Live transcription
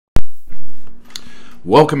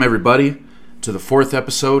Welcome, everybody, to the fourth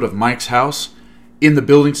episode of Mike's House. In the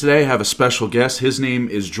building today, I have a special guest. His name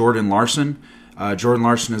is Jordan Larson. Jordan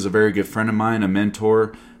Larson is a very good friend of mine, a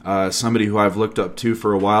mentor, somebody who I've looked up to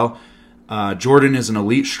for a while. Jordan is an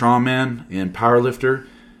elite strongman and powerlifter.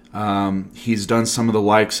 He's done some of the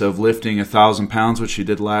likes of lifting 1,000 pounds, which he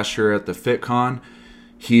did last year at the FitCon.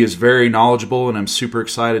 He is very knowledgeable, and I'm super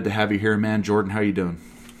excited to have you here, man. Jordan, how you doing?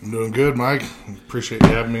 I'm doing good, Mike. Appreciate you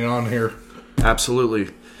having me on here.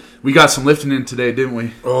 Absolutely. We got some lifting in today, didn't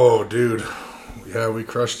we? Oh, dude. Yeah, we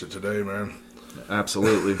crushed it today, man.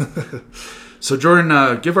 Absolutely. So,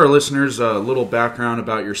 Jordan, give our listeners a little background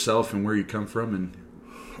about yourself and where you come from.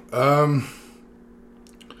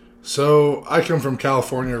 So I come from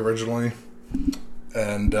California originally,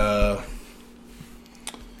 and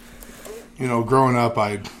growing up,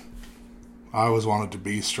 I always wanted to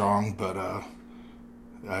be strong, but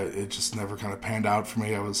it just never kind of panned out for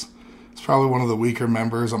me. I was probably one of the weaker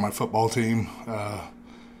members on my football team.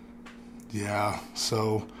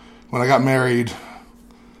 So when I got married,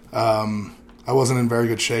 I wasn't in very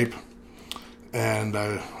good shape, and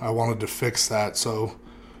I wanted to fix that. So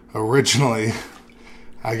originally,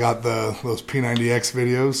 I got those P90X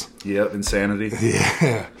videos. Yep, Insanity.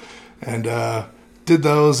 Yeah, and did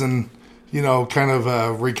those and, kind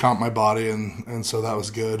of recomp my body, and so that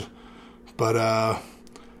was good. But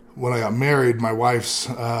when I got married, my wife's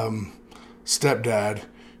stepdad,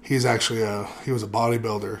 he was a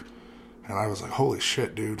bodybuilder, and I was like, holy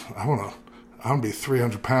shit, dude, I want to be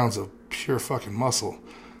 300 pounds of pure fucking muscle.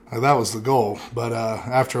 Like, that was the goal. But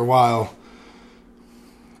after a while,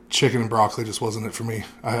 chicken and broccoli just wasn't it for me.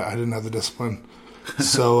 I didn't have the discipline.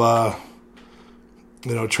 So,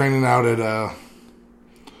 training out at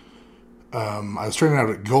I was training out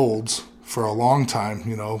at Gold's for a long time,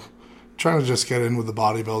 trying to just get in with the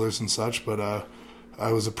bodybuilders and such. But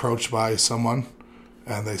I was approached by someone,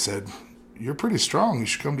 and they said, "You're pretty strong. You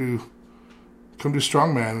should come do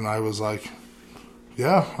strongman." And I was like,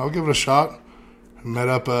 "Yeah, I'll give it a shot." Met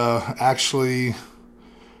up actually, I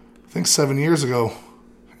think 7 years ago.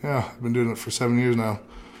 Yeah, I've been doing it for 7 years now.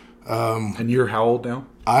 And you're how old now?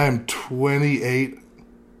 I am 28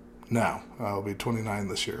 now. I'll be 29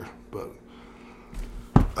 this year. But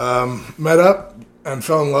met up and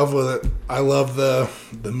fell in love with it. I love the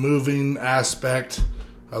moving aspect.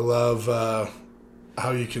 I love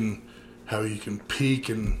how you can peak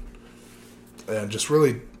and just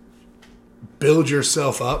really build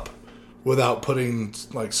yourself up without putting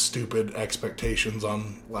like stupid expectations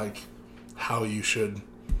on like how you should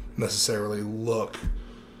necessarily look.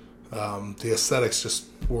 The aesthetics just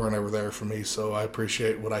weren't ever there for me, so I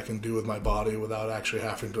appreciate what I can do with my body without actually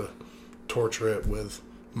having to torture it with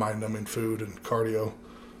mind-numbing food and cardio.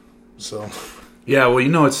 So, yeah, well,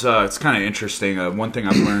 it's kind of interesting. One thing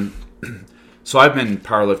I've learned. So I've been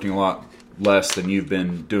powerlifting a lot less than you've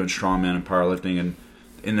been doing strongman and powerlifting, and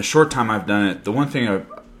in the short time I've done it, the one thing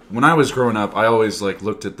when I was growing up, I always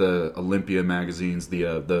looked at the Olympia magazines,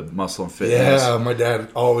 the Muscle and Fitness. Yeah, my dad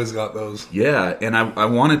always got those. Yeah, and I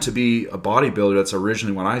wanted to be a bodybuilder. That's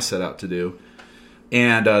originally what I set out to do.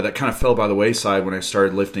 And that kind of fell by the wayside when I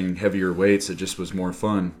started lifting heavier weights. It just was more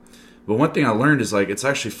fun. But one thing I learned is it's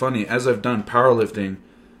actually funny. As I've done powerlifting,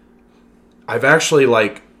 I've actually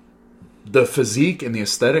the physique and the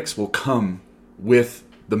aesthetics will come with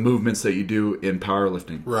the movements that you do in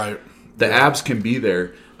powerlifting. Right. The abs can be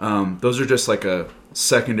there. Those are just a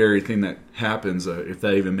secondary thing that happens, if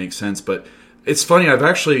that even makes sense. But it's funny,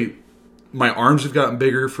 my arms have gotten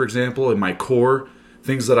bigger, for example, and my core,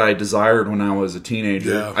 things that I desired when I was a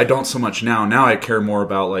teenager. Yeah. I don't so much now. Now I care more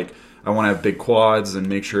about, I want to have big quads and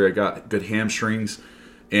make sure I got good hamstrings.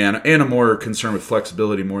 And I'm more concerned with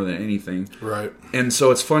flexibility more than anything. Right. And so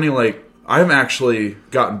it's funny, I've actually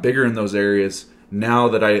gotten bigger in those areas now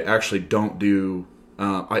that I actually don't do...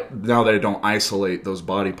 now that I don't isolate those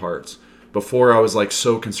body parts. Before I was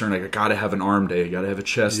so concerned, I got to have an arm day, I got to have a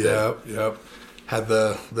chest day. Yep. Had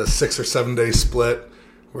the 6 or 7 day split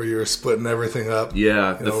where you were splitting everything up.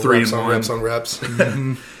 Yeah, the 3 reps and 1. Reps on reps.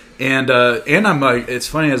 Mm-hmm. And I'm it's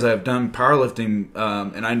funny, as I've done powerlifting,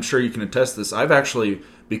 and I'm sure you can attest to this, I've actually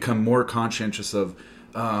become more conscientious of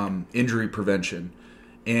injury prevention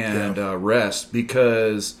and rest,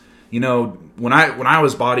 because when I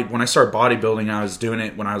started bodybuilding, I was doing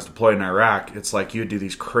it when I was deployed in Iraq. It's you'd do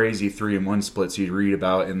these crazy 3-in-1 splits you'd read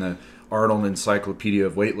about in the Arnold Encyclopedia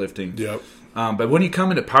of Weightlifting. Yep. But when you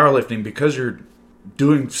come into powerlifting, because you're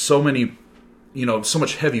doing so many, so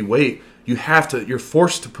much heavy weight, you're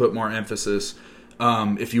forced to put more emphasis,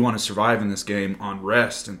 if you want to survive in this game, on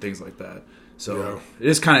rest and things like that. So it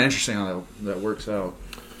is kind of interesting how that works out.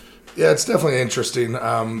 Yeah, it's definitely interesting.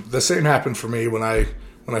 The same happened for me when I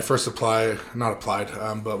first but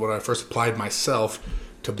when I first applied myself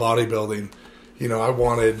to bodybuilding. You know, I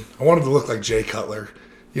wanted to look like Jay Cutler.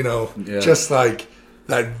 You know, just like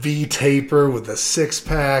that V taper with the six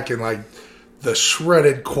pack and like the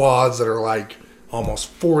shredded quads that are like almost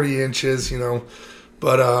 40 inches. You know,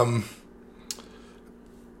 but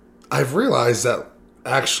I've realized that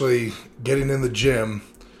actually getting in the gym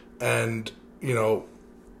and, you know,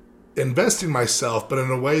 investing myself, but in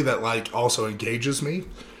a way that like also engages me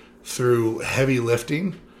through heavy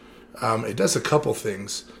lifting, it does a couple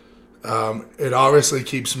things. It obviously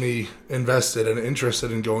keeps me invested and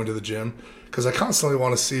interested in going to the gym because I constantly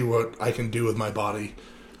want to see what I can do with my body.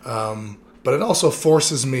 But it also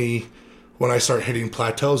forces me, when I start hitting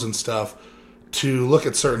plateaus and stuff, to look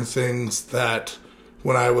at certain things that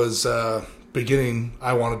when I was beginning,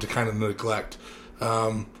 I wanted to kind of neglect.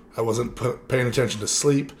 I wasn't paying attention to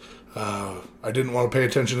sleep. I didn't want to pay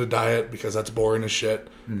attention to diet because that's boring as shit.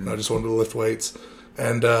 And I just wanted to lift weights.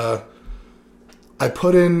 And I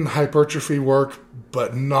put in hypertrophy work,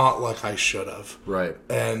 but not like I should have. Right.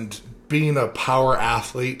 And being a power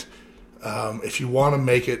athlete, if you want to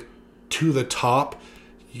make it to the top,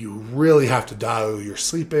 you really have to dial your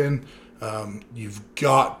sleep in. You've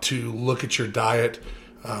got to look at your diet,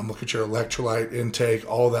 look at your electrolyte intake,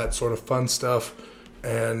 all that sort of fun stuff.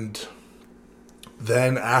 And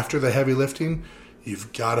then after the heavy lifting,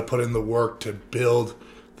 you've got to put in the work to build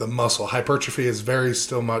the muscle. Hypertrophy is very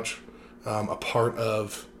still much a part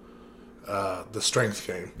of the strength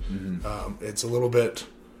game. Mm-hmm. It's a little bit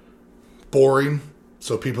boring,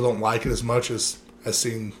 so people don't like it as much as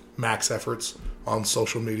seeing max efforts on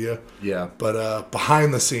social media. Yeah. But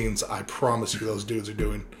behind the scenes, I promise you those dudes are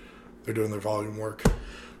doing their volume work.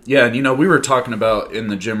 Yeah, and you know, we were talking about in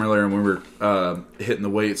the gym earlier, and we were hitting the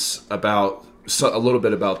weights about a little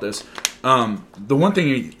bit about this. The one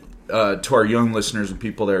thing to our young listeners and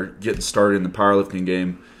people that are getting started in the powerlifting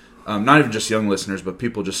game, not even just young listeners, but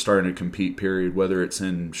people just starting to compete, period, whether it's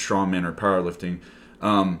in strongman or powerlifting,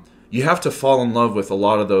 you have to fall in love with a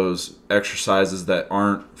lot of those exercises that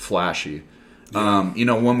aren't flashy. Yeah. You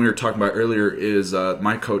know, one we were talking about earlier is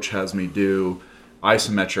my coach has me do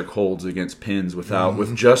isometric holds against pins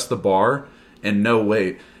with just the bar and no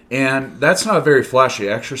weight. And that's not a very flashy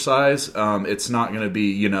exercise. It's not going to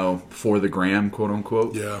be, you know, for the gram, quote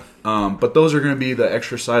unquote. Yeah. But those are going to be the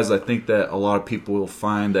exercises I think that a lot of people will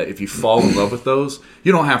find that if you fall in love with those,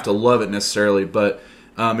 you don't have to love it necessarily, but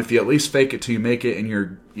if you at least fake it till you make it and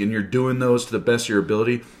you're doing those to the best of your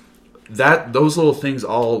ability, those little things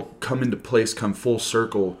all come into place, come full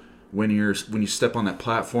circle when you step on that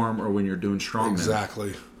platform or when you're doing strongman.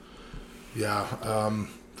 Exactly. Yeah.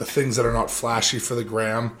 The things that are not flashy for the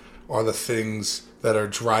gram are the things that are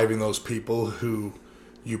driving those people who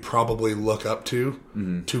you probably look up to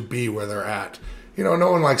be where they're at. You know,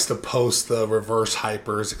 no one likes to post the reverse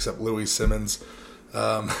hypers except Louis Simmons.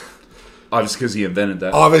 Obviously because he invented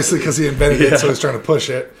that. Obviously because he invented it, so he's trying to push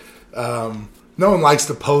it. No one likes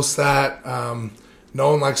to post that. No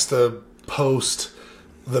one likes to post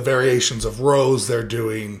the variations of rows they're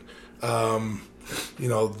doing. You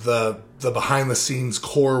know, the behind-the-scenes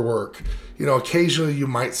core work. You know, occasionally you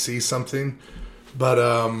might see something, but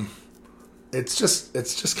it's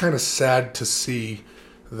just kind of sad to see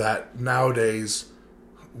that nowadays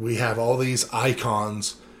we have all these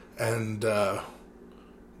icons and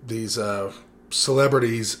these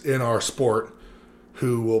celebrities in our sport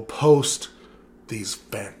who will post these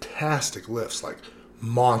fantastic lifts, like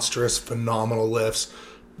monstrous, phenomenal lifts,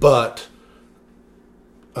 but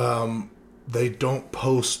they don't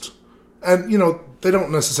post, and you know, they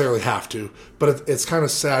don't necessarily have to, but it's kind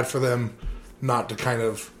of sad for them not to kind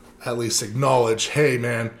of at least acknowledge, hey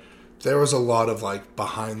man, there was a lot of like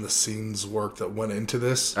behind the scenes work that went into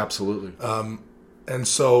this. Absolutely. And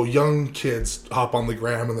so young kids hop on the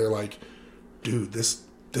gram and they're like, dude, this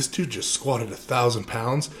dude just squatted 1,000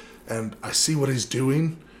 pounds and I see what he's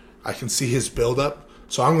doing. I can see his build up.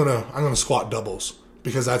 So I'm gonna squat doubles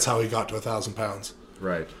because that's how he got to 1,000 pounds.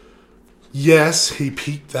 Right. Yes, he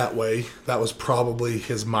peaked that way. That was probably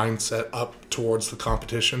his mindset up towards the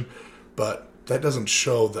competition, but that doesn't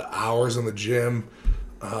show the hours in the gym,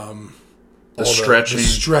 the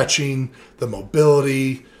stretching, the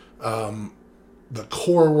mobility, the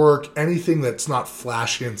core work, anything that's not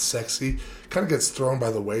flashy and sexy kind of gets thrown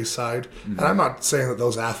by the wayside. Mm-hmm. And I'm not saying that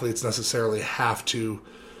those athletes necessarily have to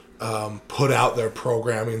put out their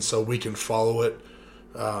programming so we can follow it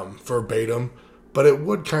verbatim. But it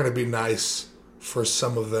would kind of be nice for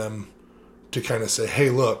some of them to kind of say, hey,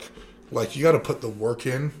 look, like you got to put the work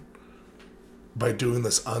in by doing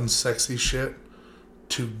this unsexy shit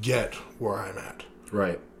to get where I'm at.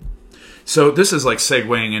 Right. So this is like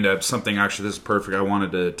segueing into something, actually, this is perfect, I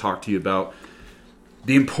wanted to talk to you about.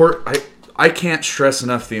 I can't stress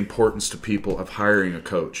enough the importance to people of hiring a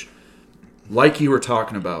coach. Like you were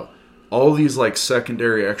talking about, all these like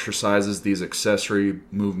secondary exercises, these accessory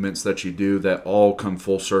movements that you do that all come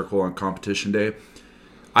full circle on competition day.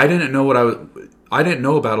 I didn't know about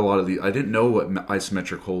a lot of these. I didn't know what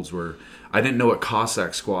isometric holds were. I didn't know what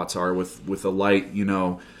Cossack squats are with a light,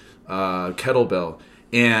 kettlebell.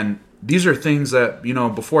 And these are things that,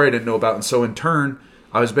 before I didn't know about. And so in turn,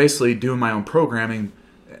 I was basically doing my own programming,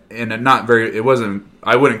 and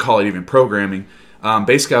I wouldn't call it even programming.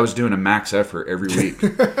 Basically, I was doing a max effort every week.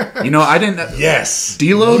 I didn't. Yes.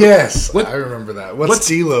 Deload? Yes. I remember that. What's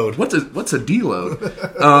deload? What's a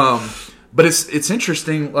deload? But it's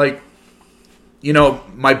interesting, like,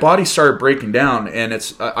 my body started breaking down, and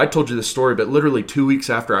I told you this story, but literally 2 weeks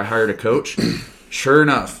after I hired a coach, sure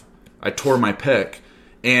enough, I tore my pec,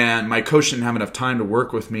 and my coach didn't have enough time to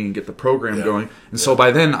work with me and get the program going. And so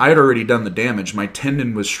by then, I had already done the damage. My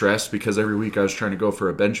tendon was stressed because every week I was trying to go for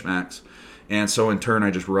a bench max. And so in turn,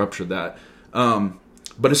 I just ruptured that.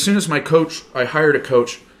 But as soon as I hired a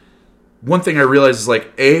coach, one thing I realized is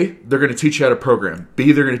like, A, they're going to teach you how to program.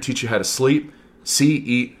 B, they're going to teach you how to sleep. C,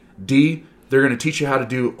 eat. D, they're going to teach you how to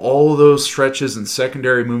do all those stretches and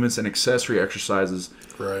secondary movements and accessory exercises.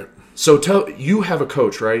 Right. So you have a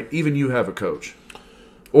coach, right? Even you have a coach.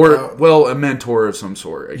 Or, a mentor of some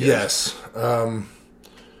sort, I guess. Yes.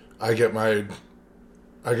 I get my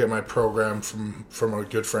program from a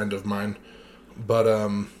good friend of mine. But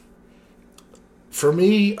for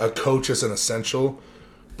me, a coach is an essential,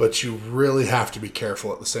 but you really have to be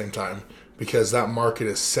careful at the same time, because that market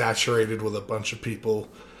is saturated with a bunch of people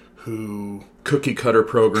who... Cookie cutter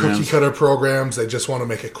programs. They just want to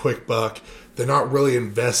make a quick buck. They're not really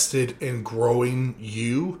invested in growing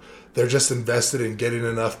you. They're just invested in getting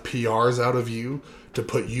enough PRs out of you to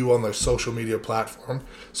put you on their social media platform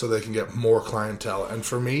so they can get more clientele. And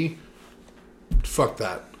for me, fuck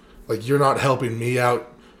that. Like, you're not helping me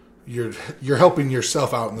out. You're helping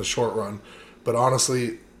yourself out in the short run. But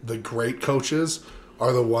honestly, the great coaches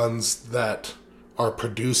are the ones that are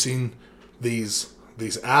producing these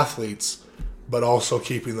athletes, but also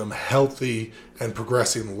keeping them healthy and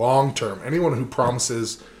progressing long term. Anyone who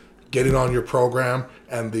promises getting on your program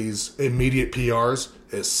and these immediate PRs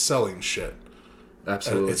is selling shit.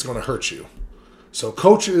 Absolutely. And it's going to hurt you. So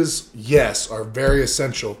coaches, yes, are very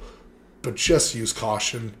essential, but just use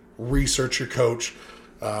caution. Research your coach.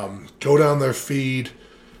 Go down their feed.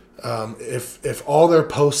 If all they're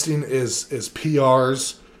posting is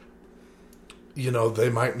PRs, they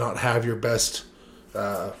might not have your best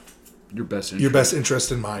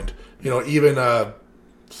interest in mind. Even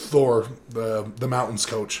Thor, the mountains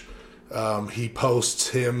coach, he posts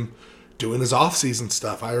him doing his off-season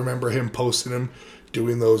stuff. I remember him posting him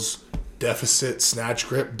doing those deficit snatch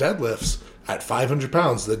grip deadlifts at 500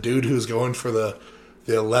 pounds. The dude who's going for the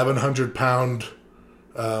 1,100 pound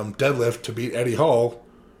deadlift to beat Eddie Hall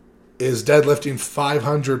is deadlifting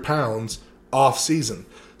 500 pounds off season.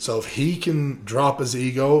 So if he can drop his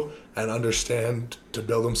ego and understand to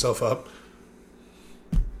build himself up,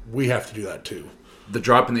 we have to do that too. The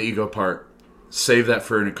dropping the ego part, save that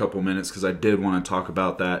for in a couple minutes, because I did want to talk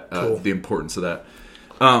about that, cool. The importance of that.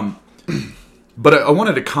 But I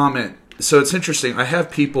wanted to comment. So it's interesting. I have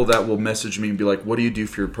people that will message me and be like, "What do you do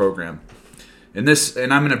for your program?" And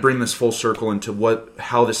I'm going to bring this full circle into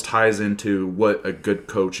how this ties into what a good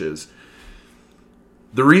coach is.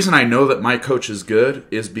 The reason I know that my coach is good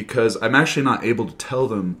is because I'm actually not able to tell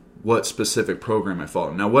them what specific program I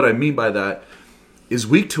follow. Now, what I mean by that is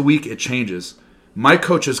week to week it changes. My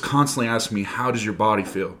coaches constantly ask me, "How does your body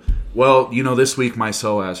feel?" Well, this week my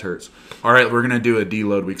psoas hurts. All right, we're going to do a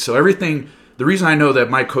deload week. So the reason I know that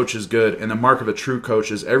my coach is good and the mark of a true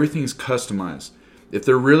coach is everything's customized. If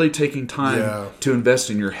they're really taking time to invest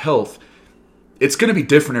in your health, it's going to be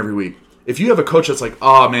different every week. If you have a coach that's like,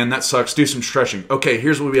 "Oh man, that sucks, do some stretching. Okay,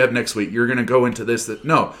 here's what we have next week. You're going to go into this."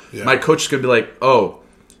 No, my coach is going to be like, "Oh,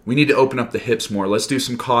 we need to open up the hips more. Let's do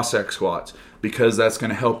some Cossack squats because that's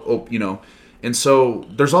going to help, And so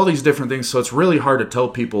there's all these different things. So it's really hard to tell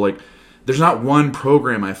people, like, there's not one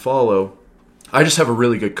program I follow. I just have a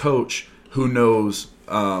really good coach who knows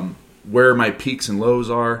where my peaks and lows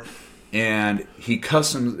are. And he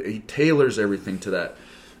tailors everything to that.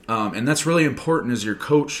 And that's really important as your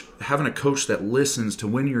coach, having a coach that listens to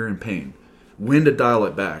when you're in pain, when to dial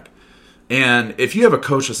it back. And if you have a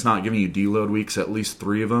coach that's not giving you deload weeks, at least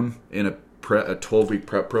 3 of them in a 12-week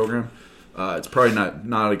prep program, it's probably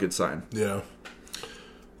not a good sign. Yeah.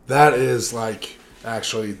 That is like,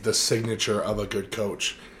 actually the signature of a good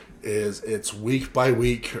coach is it's week by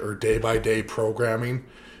week or day by day programming,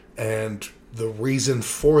 and the reason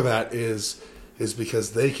for that is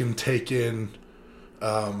because they can take in,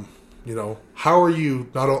 how are you?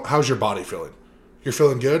 How's your body feeling? You're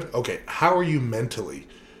feeling good? Okay. How are you mentally?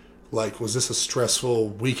 Like, was this a stressful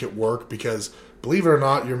week at work? Because believe it or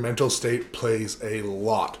not, your mental state plays a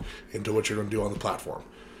lot into what you're going to do on the platform.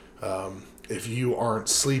 If you aren't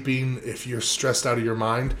sleeping, if you're stressed out of your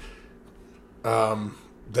mind,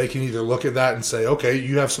 they can either look at that and say, okay,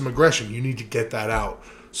 you have some aggression. You need to get that out.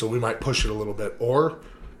 So we might push it a little bit. Or,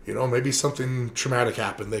 maybe something traumatic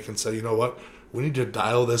happened. They can say, you know what? We need to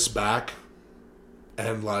dial this back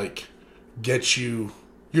and, get you...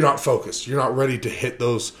 You're not focused. You're not ready to hit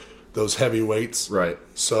those heavy weights. Right.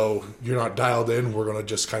 So you're not dialed in. We're going to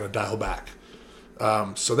just kind of dial back.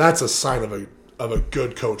 So that's a sign of a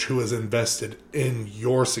good coach who has invested in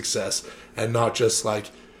your success and not just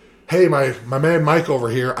hey, my man Mike over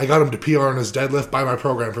here, I got him to PR on his deadlift, buy my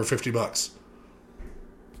program for $50.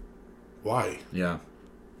 Why? Yeah.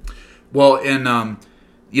 Well, and,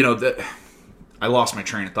 I lost my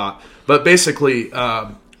train of thought. But basically,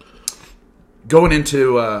 going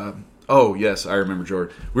into... oh, yes, I remember,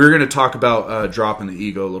 Jordan. We were going to talk about dropping the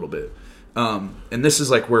ego a little bit. And this is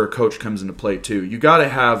where a coach comes into play, too. You got to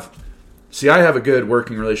have... See, I have a good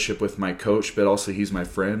working relationship with my coach, but also he's my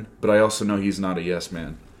friend. But I also know he's not a yes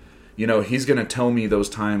man. He's going to tell me those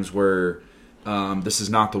times where this is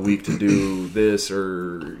not the week to do this,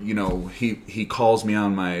 or he calls me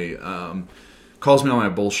on my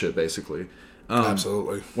bullshit, basically.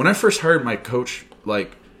 Absolutely. When I first hired my coach,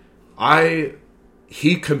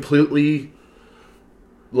 he completely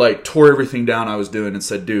tore everything down I was doing and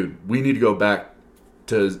said, "Dude, we need to go back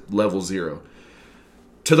to level 0."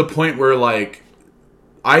 To the point where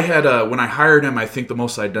I had when I hired him, I think the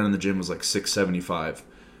most I'd done in the gym was 675,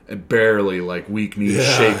 and barely weak knees,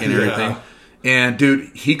 shaking everything. And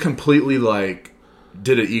dude, he completely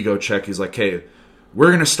did an ego check. He's like, "Hey,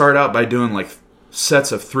 we're gonna start out by doing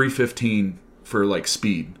sets of 315 for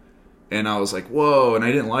speed." And I was like, "Whoa!" And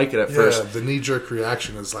I didn't like it at first. Yeah, the knee jerk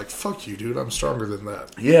reaction is "Fuck you, dude! I'm stronger than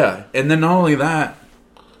that." Yeah, and then not only that,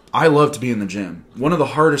 I love to be in the gym. One of the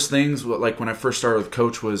hardest things, when I first started with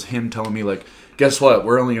Coach, was him telling me, guess what?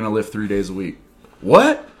 We're only going to lift 3 days a week.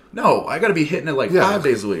 What? No, I got to be hitting it 5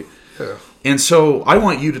 days a week. Yeah. And so I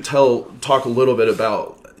want you to talk a little bit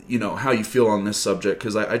about, how you feel on this subject,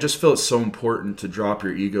 because I just feel it's so important to drop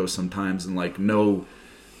your ego sometimes and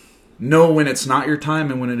know when it's not your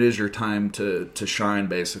time and when it is your time to shine,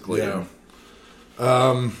 basically. Yeah.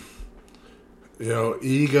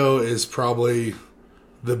 Ego is probably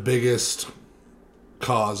the biggest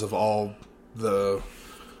cause of all the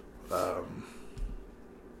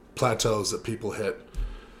plateaus that people hit,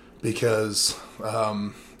 because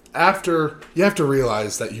after you have to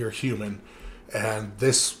realize that you're human, and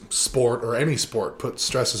this sport or any sport puts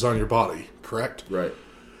stresses on your body, correct? Right.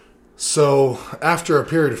 So after a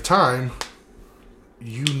period of time,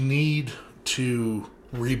 you need to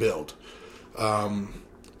rebuild.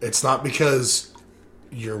 It's not because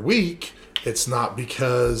you're weak. It's not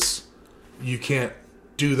because you can't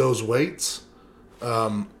do those weights.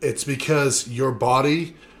 It's because your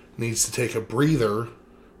body needs to take a breather,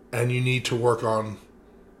 and you need to work on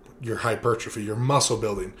your hypertrophy, your muscle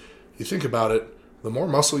building. You think about it, the more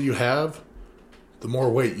muscle you have, the more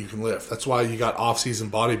weight you can lift. That's why you got off-season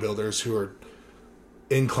bodybuilders who are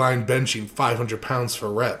incline benching 500 pounds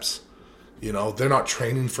for reps. They're not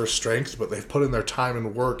training for strength, but they've put in their time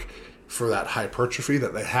and work for that hypertrophy,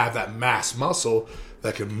 that they have that mass muscle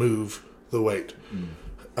that can move the weight.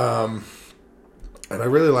 And I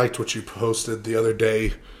really liked what you posted the other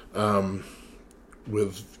day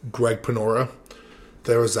with Greg Panora.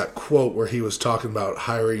 There was that quote where he was talking about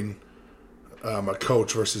hiring a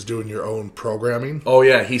coach versus doing your own programming. Oh,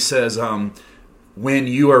 yeah. He says when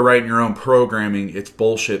you are writing your own programming, it's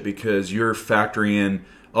bullshit because you're factoring in,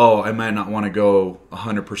 I might not want to go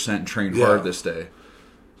 100% and train hard this day.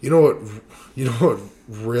 You know what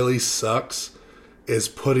really sucks is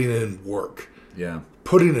putting in work. Yeah.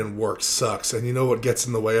 Putting in work sucks. And you know what gets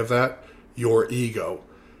in the way of that? Your ego.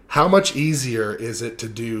 How much easier is it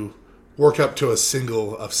to work up to a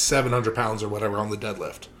single of 700 pounds or whatever on the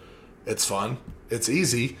deadlift? It's fun. It's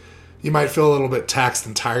easy. You might feel a little bit taxed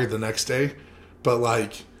and tired the next day,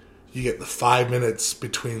 but you get the 5 minutes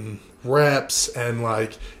between reps, and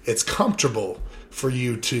it's comfortable for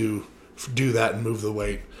you to do that and move the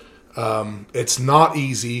weight. It's not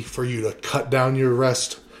easy for you to cut down your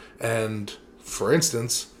rest. And for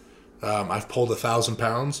instance, I've pulled 1,000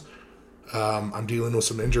 pounds. I'm dealing with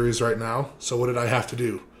some injuries right now. So what did I have to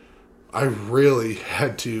do? I really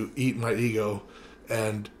had to eat my ego,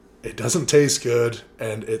 and it doesn't taste good,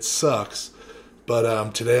 and it sucks.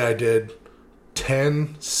 But today I did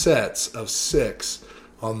 10 sets of 6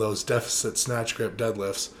 on those deficit snatch grip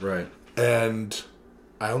deadlifts. Right. And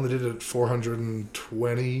I only did it at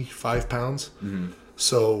 425 pounds. Mm-hmm.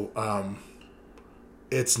 So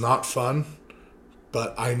it's not fun,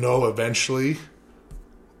 but I know eventually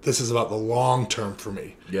this is about the long term for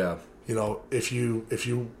me. Yeah. You know, if you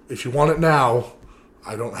want it now,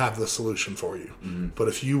 I don't have the solution for you. Mm-hmm. But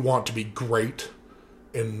if you want to be great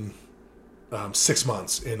in 6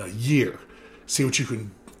 months, in a year, see what you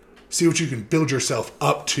can build yourself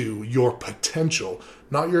up to your potential,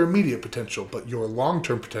 not your immediate potential, but your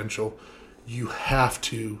long-term potential. You have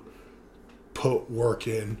to put work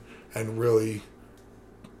in and really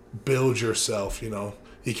build yourself. You know,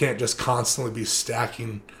 you can't just constantly be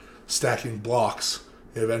stacking blocks.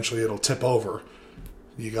 Eventually it'll tip over.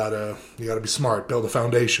 You gotta be smart, build a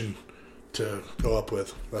foundation to go up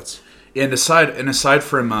with. And aside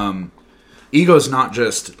from ego is not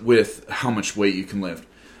just with how much weight you can lift.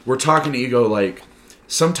 We're talking ego like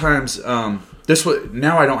sometimes now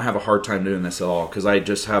I don't have a hard time doing this at all because I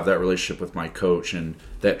just have that relationship with my coach and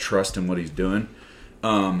that trust in what he's doing.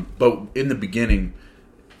 But in the beginning,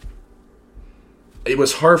 it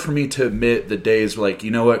was hard for me to admit the days like,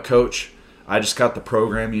 you know what, coach, I just got the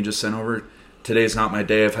program you just sent over. Today's not my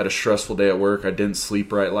day. I've had a stressful day at work. I didn't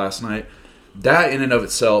sleep right last night. That in and of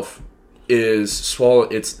itself is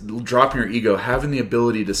it's dropping your ego, having the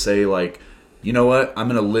ability to say like, you know what, I'm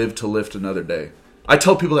going to live to lift another day. I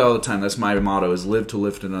tell people that all the time. That's my motto, is live to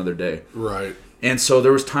lift another day. Right. And so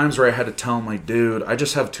there was times where I had to tell him like, dude, I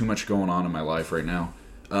just have too much going on in my life right now.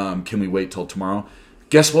 Can we wait till tomorrow?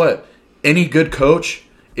 Guess what? Any good coach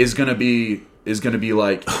is going to be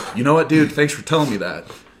like, you know what, dude, thanks for telling me that.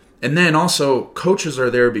 And then also, coaches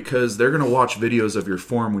are there because they're going to watch videos of your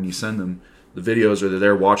form when you send them the videos, or they're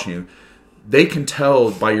there watching you. They can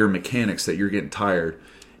tell by your mechanics that you're getting tired.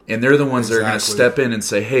 And they're the ones that are going to step in and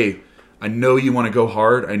say, hey, I know you want to go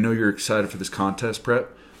hard. I know you're excited for this contest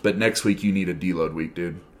prep, but next week you need a deload week,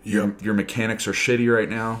 dude. Yep. Your mechanics are shitty right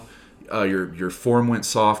now. Your form went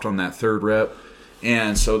soft on that third rep.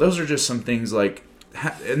 And so those are just some things like,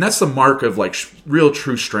 and that's the mark of like real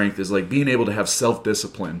true strength, is like being able to have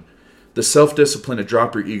self-discipline. The self-discipline to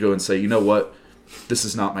drop your ego and say, you know what, this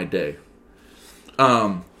is not my day.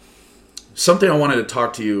 Something I wanted to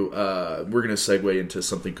talk to you, we're going to segue into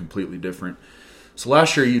something completely different. So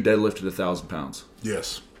last year you deadlifted 1,000 pounds.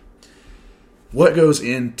 Yes. What goes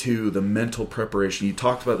into the mental preparation? You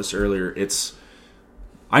talked about this earlier.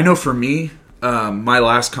 I know for me, my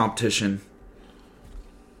last competition,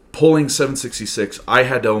 pulling 766, I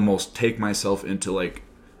had to almost take myself into like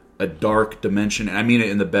a dark dimension. And I mean it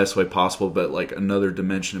in the best way possible, but like another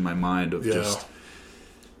dimension in my mind of just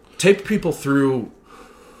take people through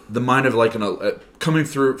the mind of like coming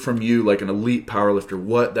through from you like an elite powerlifter,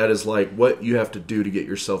 what that is like, what you have to do to get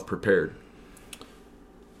yourself prepared.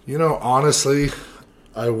 You know, honestly,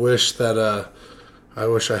 I wish I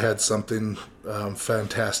had something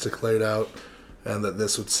fantastic laid out, and that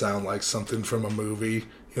this would sound like something from a movie.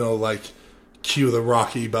 You know, like cue the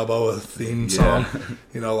Rocky Balboa theme song. Yeah.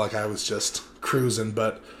 You know, like I was just cruising,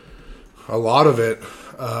 but a lot of it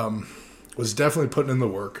was definitely putting in the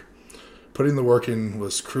work. Putting the work in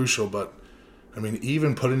was crucial, but I mean,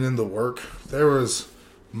 even putting in the work, there was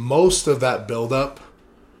most of that buildup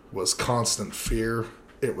was constant fear.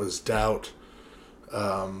 It was doubt.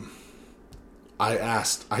 I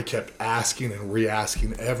kept asking and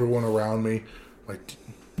re-asking everyone around me, like,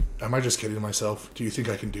 am I just kidding myself? Do you think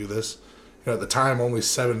I can do this? You know, at the time, only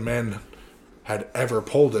 7 men had ever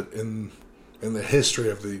pulled it in the history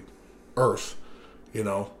of the earth. You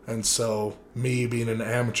know, and so me being an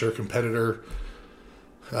amateur competitor,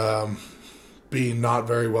 being not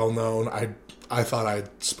very well known, I thought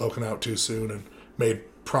I'd spoken out too soon and made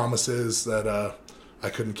promises that I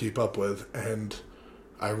couldn't keep up with. And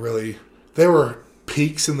there were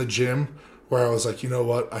peaks in the gym where I was like, you know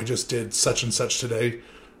what, I just did such and such today.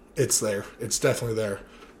 It's there. It's definitely there.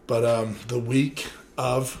 But the week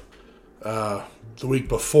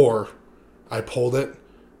before I pulled it,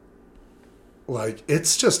 like,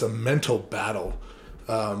 it's just a mental battle.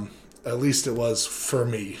 At least it was for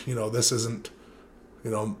me. You know, this isn't,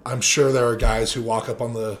 you know, I'm sure there are guys who walk up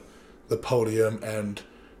on the podium and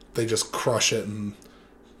they just crush it and,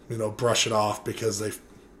 you know, brush it off because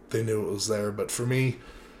they knew it was there. But for me,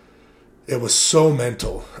 it was so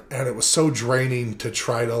mental, and it was so draining to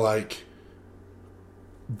try to, like,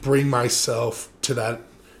 bring myself to that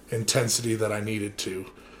intensity that I needed to.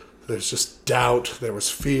 There's just doubt. There was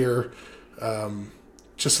fear.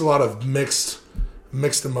 just a lot of mixed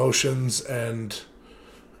emotions. And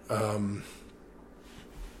the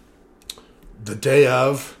day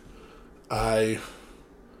of, I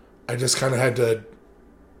just kind of had to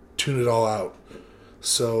tune it all out.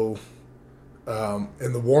 So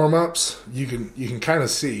in the warm-ups, you can kind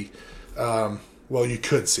of see, well, you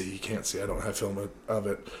could see, you can't see, I don't have film of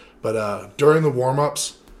it, but during the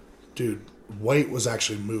warm-ups, dude, weight was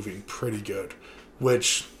actually moving pretty good,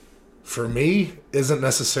 which for me isn't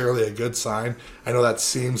necessarily a good sign. I know that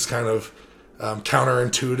seems kind of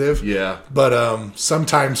counterintuitive. Yeah. But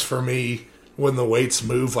sometimes for me, when the weights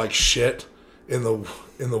move like shit in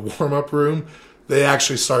the warm-up room, they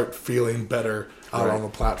actually start feeling better out on the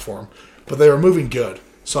platform. But they were moving good.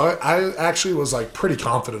 So I actually was like pretty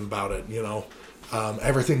confident about it, you know.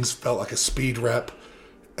 Everything's felt like a speed rep.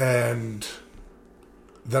 And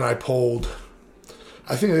then I pulled,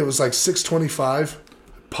 I think it was like 625,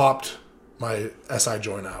 popped my SI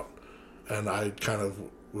joint out. And I kind of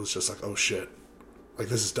was just like, oh shit. Like,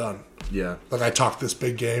 this is done. Yeah. Like, I talked this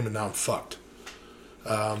big game and now I'm fucked.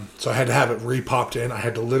 So I had to have it re-popped in. I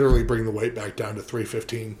had to literally bring the weight back down to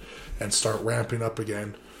 315 and start ramping up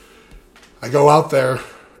again. I go out there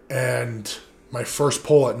and my first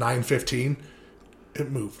pull at 915, it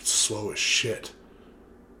moved slow as shit.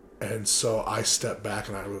 And so I stepped back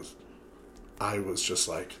and I was just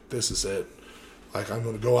like, this is it. Like, I'm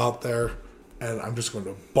going to go out there and I'm just going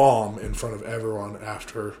to bomb in front of everyone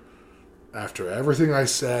after everything I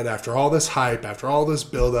said, after all this hype, after all this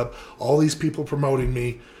buildup, all these people promoting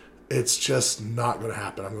me. It's just not going to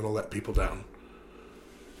happen. I'm going to let people down.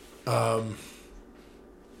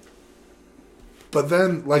 But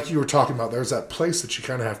then, like you were talking about, there's that place that you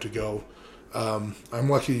kind of have to go. I'm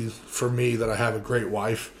lucky for me that I have a great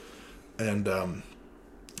wife. And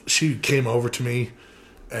she came over to me,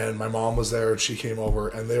 and my mom was there, and she came over,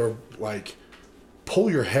 and they were like,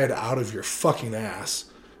 pull your head out of your fucking ass.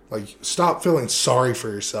 Like, stop feeling sorry for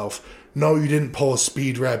yourself. No, you didn't pull a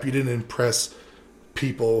speed rep. You didn't impress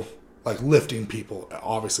people, like lifting people.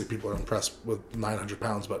 Obviously, people are impressed with 900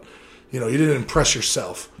 pounds, but, you know, you didn't impress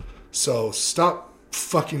yourself. So stop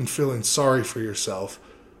fucking feeling sorry for yourself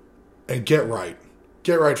and get right.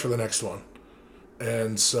 Get right for the next one.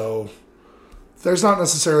 And so there's not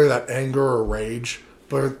necessarily that anger or rage,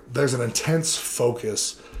 but there's an intense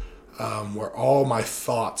focus where all my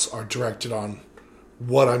thoughts are directed on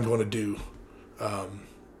what I'm going to do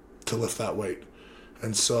to lift that weight.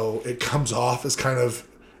 And so it comes off as kind of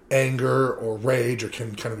anger or rage, or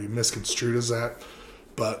can kind of be misconstrued as that.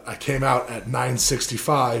 But I came out at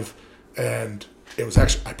 965, and it was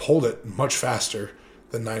actually, I pulled it much faster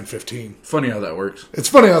than 915. Funny how that works. It's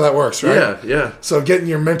funny how that works, right? Yeah, yeah. So getting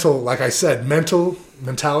your mental, like I said,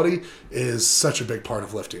 mentality is such a big part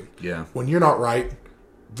of lifting. Yeah. When you're not right,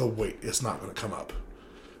 the weight is not going to come up.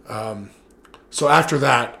 So after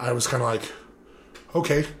that, I was kind of like,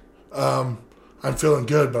 okay, I'm feeling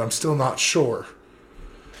good, but I'm still not sure.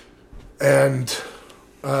 And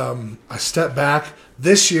I stepped back.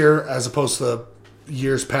 This year, as opposed to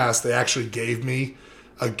years past, they actually gave me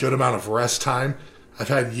a good amount of rest time. I've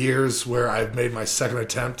had years where I've made my second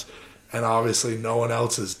attempt, and obviously no one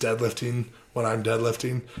else is deadlifting when I'm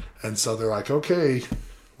deadlifting. And so they're like, okay,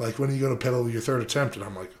 like, when are you going to pedal your third attempt? And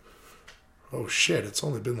I'm like, oh shit, it's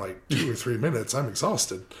only been like 2 or 3 minutes. I'm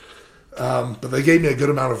exhausted. But they gave me a good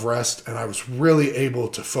amount of rest, and I was really able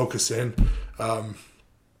to focus in. I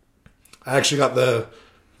actually got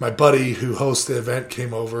my buddy who hosts the event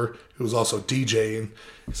came over, who was also DJing.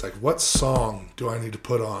 He's like, what song do I need to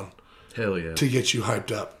put on? Hell yeah. To get you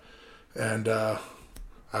hyped up? And I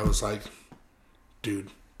was like, dude,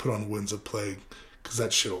 put on Winds of Plague, because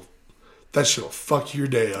that shit'll fuck your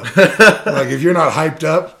day up. Like, if you're not hyped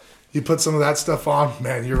up, you put some of that stuff on,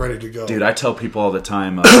 man, you're ready to go. Dude, I tell people all the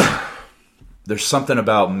time, there's something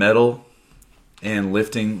about metal and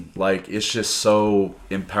lifting, like, it's just so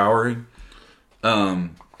empowering.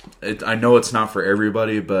 I know it's not for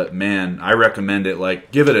everybody, but man, I recommend it.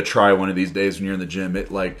 Like, give it a try one of these days when you're in the gym.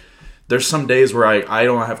 It, like, there's some days where I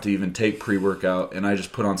don't have to even take pre-workout, and I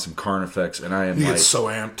just put on some Carnifex, and I am you like, get so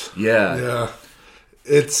amped. Yeah.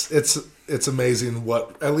 It's amazing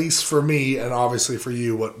what, at least for me, and obviously for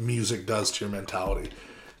you, what music does to your mentality.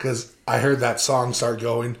 Because I heard that song start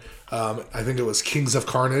going. I think it was Kings of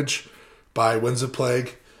Carnage by Winds of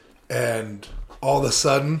Plague, and all of a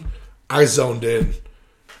sudden I zoned in.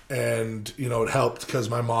 And, you know, it helped because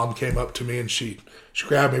my mom came up to me and she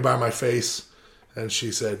grabbed me by my face and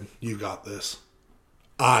she said, you got this.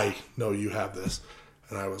 I know you have this.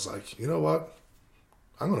 And I was like, you know what?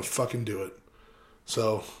 I'm going to fucking do it.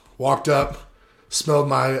 So, walked up, smelled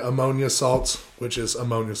my ammonia salts, which is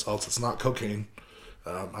ammonia salts. It's not cocaine.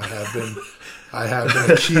 I have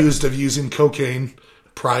been accused of using cocaine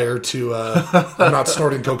prior to. I'm not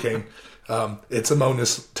snorting cocaine. It's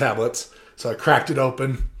Amonis tablets. So I cracked it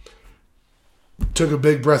open, took a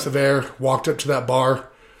big breath of air, walked up to that bar,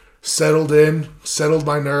 settled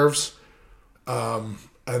my nerves, and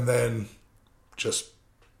then just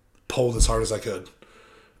pulled as hard as I could.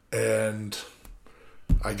 And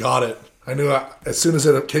I got it. I knew as soon as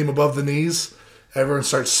it came above the knees, everyone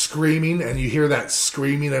starts screaming, and you hear that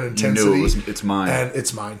screaming and intensity. You knew it's mine. And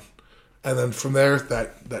it's mine. And then from there,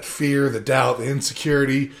 that fear, the doubt, the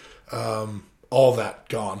insecurity, all that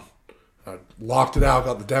gone. I locked it out,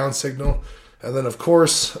 got the down signal, and then, of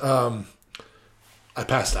course, I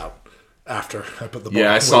passed out after I put the ball.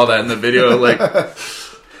 Yeah, I saw that in the video. Like,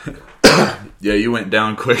 yeah, you went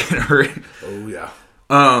down quick and hurry. Oh, yeah.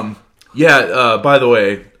 By the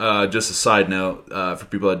way, just a side note, for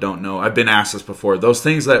people that don't know, I've been asked this before. Those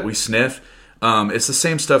things that we sniff, it's the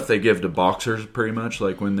same stuff they give to boxers pretty much,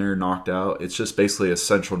 like when they're knocked out. It's just basically a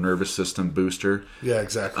central nervous system booster. Yeah,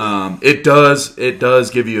 exactly. It does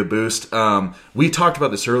give you a boost. We talked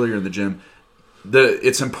about this earlier in the gym.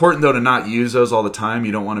 It's important, though, to not use those all the time.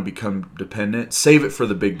 You don't want to become dependent. Save it for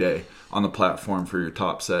the big day on the platform for your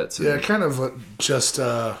top sets. Yeah, it kind of just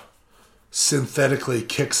synthetically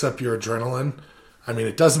kicks up your adrenaline. I mean,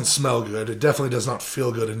 it doesn't smell good. It definitely does not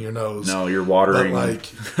feel good in your nose. No, you're watering.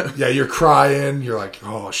 But yeah, you're crying. You're like,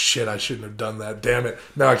 oh, shit, I shouldn't have done that. Damn it.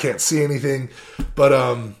 Now I can't see anything.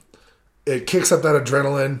 But it kicks up that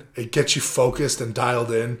adrenaline. It gets you focused and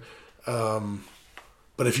dialed in.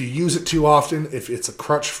 But if you use it too often, if it's a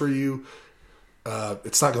crutch for you,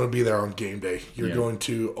 it's not going to be there on game day. You're going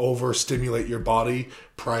to overstimulate your body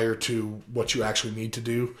prior to what you actually need to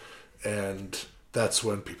do. And that's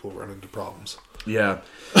when people run into problems. Yeah.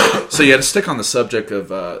 So, to stick on the subject of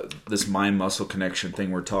this mind-muscle connection thing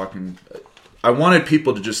we're talking, I wanted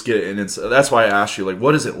people to just get it. And that's why I asked you, like,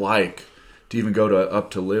 what is it like to even go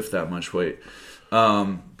up to lift that much weight?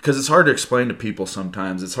 Because it's hard to explain to people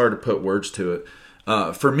sometimes. It's hard to put words to it.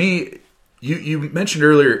 For me, you mentioned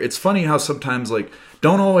earlier, it's funny how sometimes, like,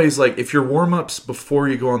 don't always, like, if your warm-ups before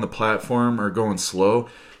you go on the platform are going slow,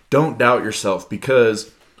 don't doubt yourself,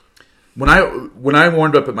 because when I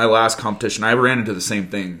warmed up at my last competition, I ran into the same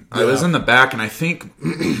thing. Yeah. I was in the back, and I think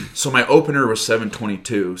so. My opener was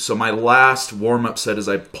 722. So my last warm up set is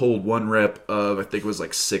I pulled one rep of, I think it was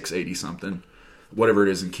like 680 something, whatever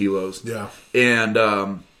it is in kilos. Yeah, and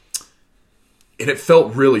it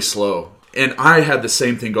felt really slow. And I had the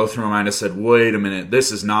same thing go through my mind. I said, "Wait a minute,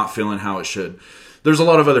 this is not feeling how it should." There's a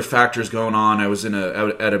lot of other factors going on. I was at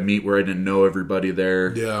a meet where I didn't know everybody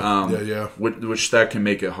there. Yeah. Which that can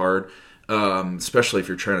make it hard, especially if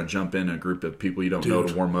you're trying to jump in a group of people you don't know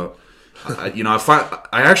to warm up. I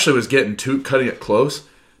actually was cutting it close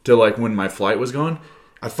to like when my flight was going.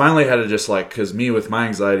 I finally had to just because me with my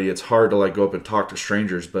anxiety, it's hard to like go up and talk to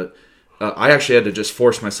strangers, but I actually had to just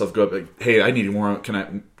force myself to go up. Like, hey, I need to warm up.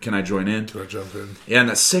 Can I join in? Can I jump in? Yeah, and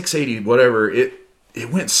that 680 whatever it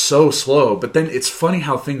went so slow, but then it's funny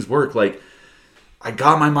how things work. Like, I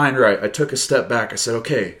got my mind right. I took a step back. I said,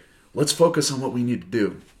 okay, let's focus on what we need to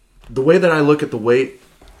do. The way that I look at the weight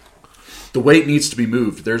needs to be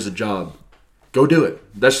moved. There's a job. Go do it.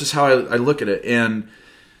 That's just how I look at it. And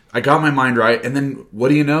I got my mind right. And then, what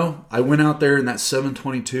do you know? I went out there in that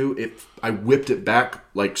 722. I whipped it back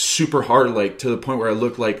like super hard, like to the point where I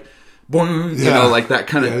looked like, boing, like that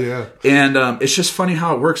kind of. Yeah. And it's just funny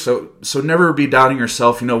how it works. So never be doubting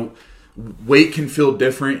yourself. Weight can feel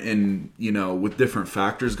different, and with different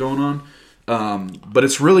factors going on. But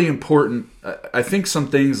it's really important. I think some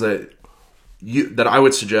things that I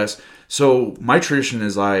would suggest. So my tradition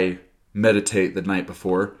is I meditate the night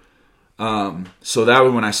before. So that way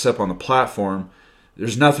when I step on the platform,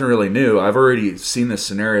 there's nothing really new. I've already seen this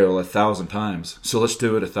scenario 1,000 times. So let's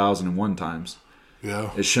do it 1,001 times.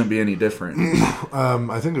 Yeah. It shouldn't be any different.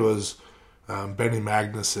 I think it was Benny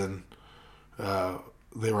Magnuson.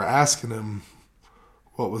 They were asking him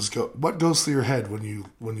what goes through your head when you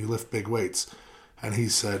lift big weights, and he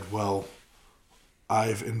said, "Well,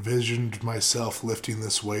 I've envisioned myself lifting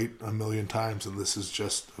this weight 1,000,000 times, and this is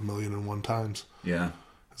just 1,000,001 times." Yeah,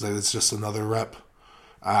 it's just another rep.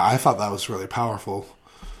 I thought that was really powerful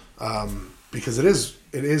because it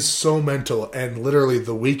is so mental, and literally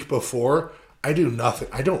the week before, I do nothing.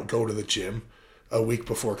 I don't go to the gym a week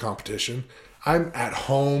before competition. I'm at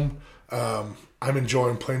home. I'm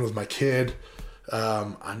enjoying playing with my kid.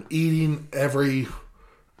 I'm eating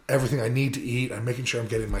everything I need to eat. I'm making sure I'm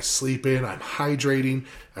getting my sleep in. I'm hydrating.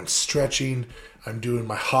 I'm stretching. I'm doing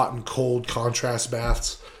my hot and cold contrast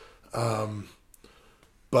baths.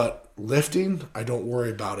 But lifting, I don't worry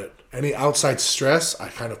about it. Any outside stress, I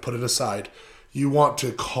kind of put it aside. You want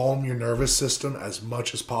to calm your nervous system as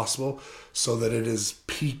much as possible so that it is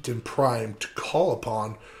peaked and primed to call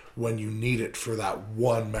upon when you need it for that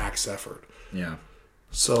one max effort. Yeah.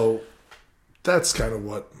 So that's kind of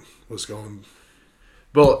what was going.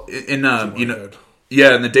 Well, in head.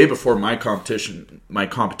 yeah, and the day before my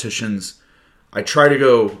competitions, I try to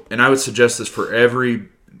go, and I would suggest this for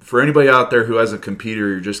anybody out there who hasn't competed or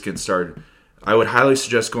you're just getting started. I would highly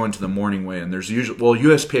suggest going to the morning weigh-in. There's usually,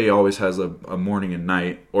 USPA always has a morning and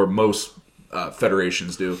night, or most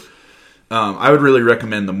federations do. I would really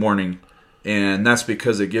recommend the morning, and that's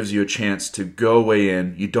because it gives you a chance to go weigh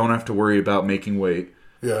in. You don't have to worry about making weight.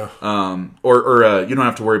 Yeah. Or you don't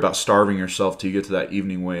have to worry about starving yourself till you get to that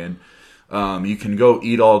evening weigh-in. You can go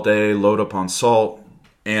eat all day, load up on salt,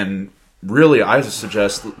 and really I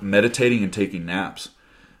suggest meditating and taking naps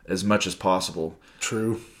as much as possible.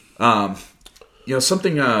 True.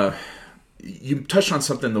 Something you touched on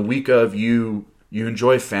something the week of you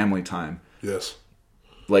enjoy family time. Yes.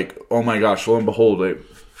 Like, oh my gosh, lo and behold,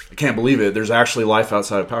 I can't believe it. There's actually life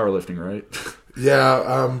outside of powerlifting, right?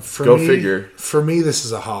 Yeah. Figure. For me, this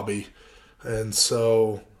is a hobby. And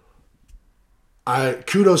so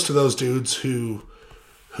kudos to those dudes who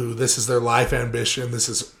this is their life ambition. This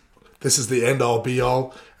is the end all be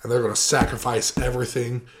all, and they're going to sacrifice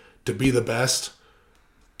everything to be the best.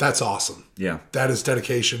 That's awesome. Yeah. That is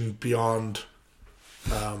dedication beyond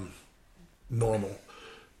normal.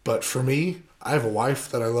 But for me, I have a wife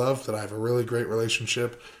that I love, that I have a really great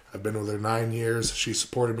relationship. I've been with her 9 years. She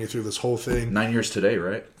supported me through this whole thing. 9 years today,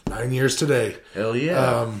 right? 9 years today. Hell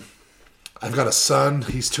yeah. I've got a son.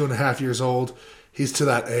 He's 2.5 years old. He's to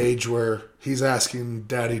that age where he's asking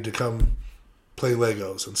daddy to come play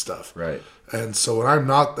Legos and stuff. Right. And so when I'm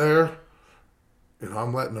not there,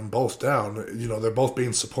 I'm letting them both down. They're both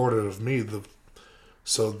being supportive of me.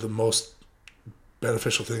 So the most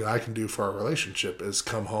beneficial thing I can do for our relationship is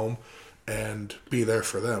come home and be there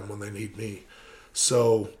for them when they need me.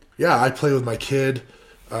 So, yeah, I play with my kid.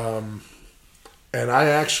 And I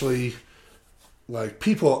actually,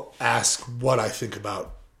 people ask what I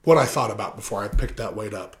thought about before I picked that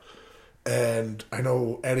weight up. And I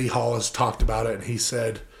know Eddie Hall has talked about it, and he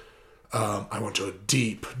said, I went to a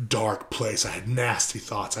deep, dark place. I had nasty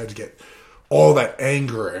thoughts. I had to get all that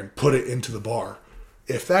anger and put it into the bar.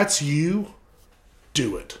 If that's you,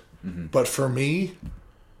 do it. Mm-hmm. But for me,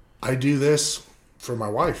 I do this for my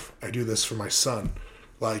wife. I do this for my son.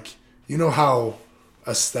 How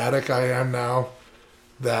ecstatic I am now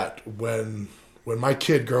that when my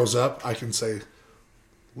kid grows up, I can say,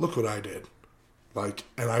 look what I did.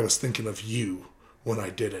 And I was thinking of you when I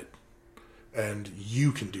did it. And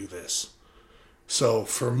you can do this. So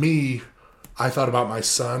for me, I thought about my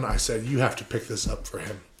son. I said, you have to pick this up for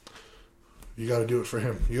him. You got to do it for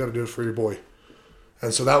him. You got to do it for your boy.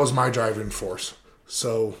 And so that was my driving force.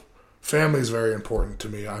 So family is very important to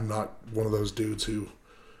me. I'm not one of those dudes who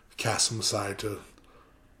casts them aside to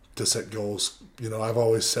set goals. I've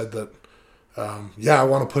always said that, I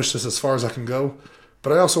want to push this as far as I can go,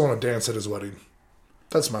 but I also want to dance at his wedding.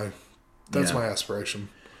 That's my aspiration.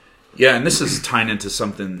 Yeah, and this is tying into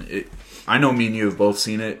something. I know me and you have both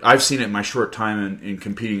seen it. I've seen it in my short time in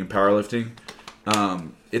competing in powerlifting.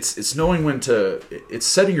 It's knowing when to. It's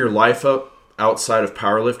setting your life up outside of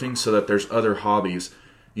powerlifting so that there's other hobbies.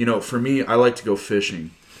 For me, I like to go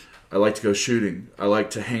fishing. I like to go shooting. I like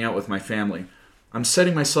to hang out with my family. I'm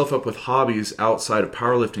setting myself up with hobbies outside of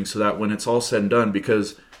powerlifting so that when it's all said and done,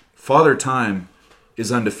 because Father Time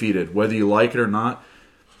is undefeated, whether you like it or not.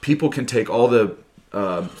 People can take all the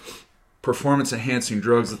performance-enhancing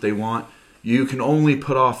drugs that they want. You can only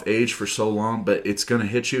put off age for so long, but it's going to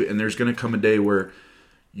hit you, and there's going to come a day where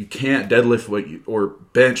you can't deadlift or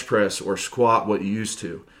bench press or squat what you used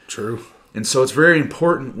to. True. And so it's very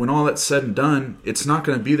important when all that's said and done, it's not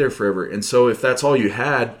going to be there forever. And so if that's all you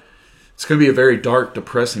had, it's going to be a very dark,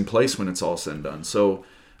 depressing place when it's all said and done. So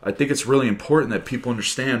I think it's really important that people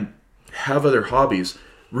understand, have other hobbies.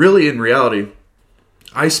 Really, in reality,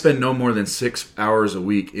 I spend no more than 6 hours a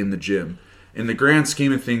week in the gym. In the grand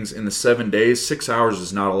scheme of things, in the 7 days, 6 hours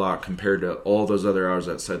is not a lot compared to all those other hours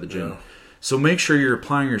outside the gym. Yeah. So make sure you're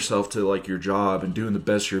applying yourself to your job and doing the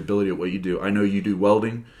best of your ability at what you do. I know you do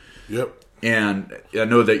welding. Yep. And I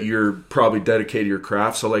know that you're probably dedicated to your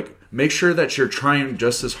craft. So make sure that you're trying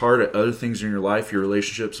just as hard at other things in your life, your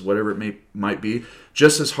relationships, whatever it might be,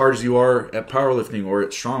 just as hard as you are at powerlifting or at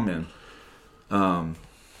strongman.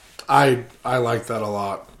 I like that a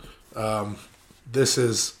lot. This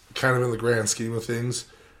is kind of in the grand scheme of things.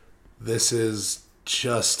 This is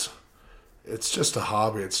it's just a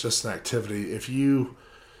hobby. It's just an activity. If you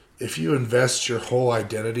if you invest your whole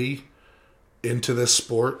identity into this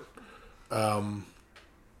sport,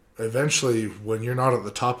 eventually when you're not at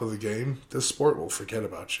the top of the game, this sport will forget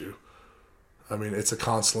about you. I mean, it's a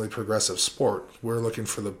constantly progressive sport. We're looking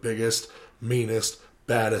for the biggest, meanest,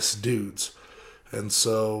 baddest dudes. And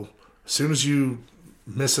so as soon as you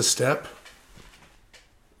miss a step,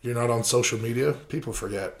 you're not on social media, people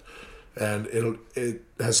forget. And it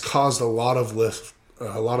has caused a lot of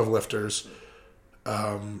lifters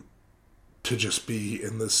to just be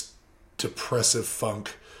in this depressive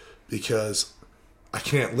funk because I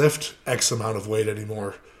can't lift X amount of weight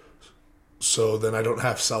anymore. So then I don't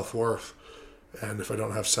have self-worth. And if I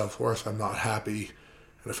don't have self-worth, I'm not happy.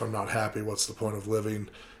 And if I'm not happy, what's the point of living?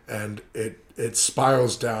 And it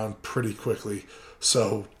spirals down pretty quickly.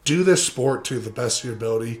 So do this sport to the best of your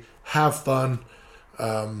ability. Have fun.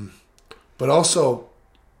 But also,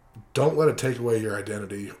 don't let it take away your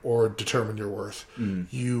identity or determine your worth.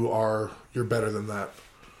 You're better than that.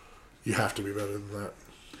 You have to be better than that.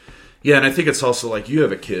 Yeah, and I think it's also like you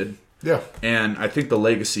have a kid. Yeah. And I think the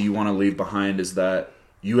legacy you want to leave behind is that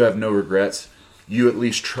you have no regrets. You at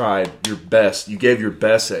least tried your best. You gave your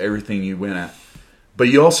best at everything you went at. But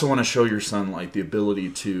you also want to show your son like the ability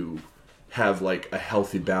to have like a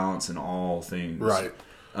healthy balance in all things. Right.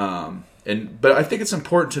 But I think it's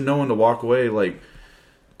important to know when to walk away. Like,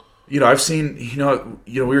 I've seen,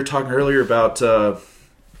 we were talking earlier about the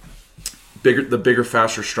Bigger,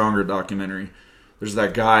 Faster, Stronger documentary. There's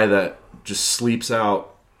that guy that just sleeps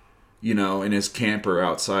out, in his camper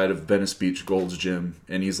outside of Venice Beach Gold's Gym,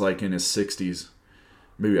 and he's like in his 60s.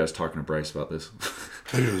 Maybe I was talking to Bryce about this.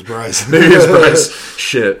 Maybe it was Bryce.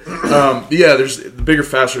 Shit. Yeah, there's the Bigger,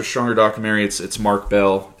 Faster, Stronger documentary. It's Mark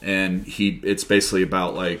Bell, and it's basically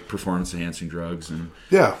about like performance enhancing drugs. And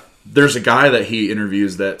yeah, there's a guy that he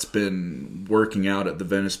interviews that's been working out at the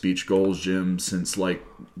Venice Beach Gold's Gym since like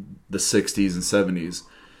the 60s and 70s.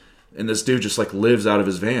 And this dude just like lives out of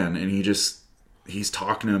his van, and he's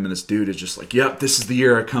talking to him, and this dude is just like, yep, this is the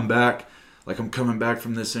year I come back. Like, I'm coming back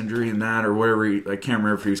from this injury and that, or wherever I can't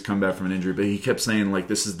remember if he was coming back from an injury, but he kept saying, like,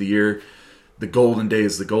 this is the year, the golden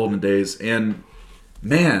days. And,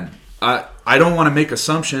 man, I don't want to make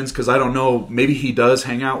assumptions because I don't know. Maybe he does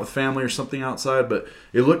hang out with family or something outside, but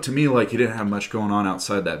it looked to me like he didn't have much going on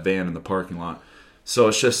outside that van in the parking lot. So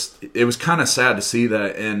it was kind of sad to see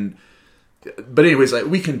that. But anyways,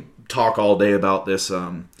 we can talk all day about this.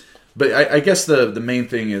 But I guess the main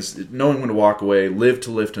thing is knowing when to walk away, live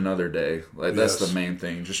to lift another day. Like that's the main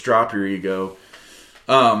thing. Just drop your ego.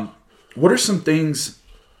 What are some things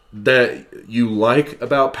that you like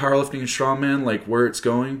about powerlifting and strongman, like where it's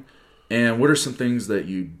going? And what are some things that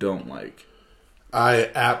you don't like? I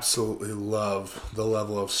absolutely love the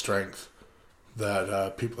level of strength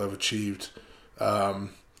that people have achieved. I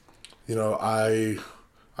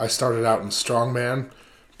started out in strongman,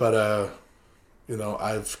 but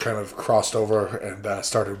I've kind of crossed over and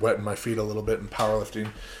started wetting my feet a little bit in powerlifting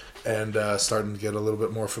and starting to get a little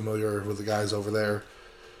bit more familiar with the guys over there.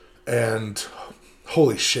 And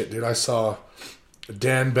holy shit, dude, I saw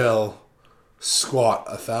Dan Bell squat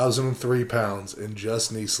 1,003 pounds in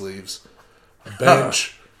just knee sleeves.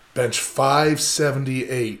 Bench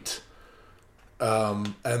 578,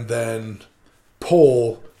 and then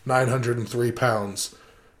pull 903 pounds.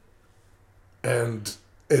 And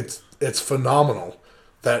it's phenomenal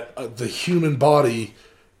that the human body,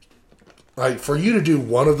 like for you to do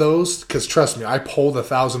one of those, because trust me, I pulled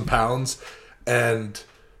 1,000 pounds, and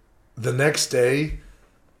the next day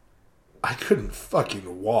I couldn't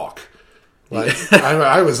fucking walk. Like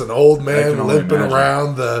I was an old man limping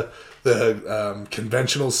around the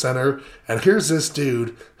conventional center, and here's this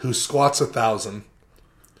dude who squats 1,000.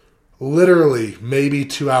 Literally, maybe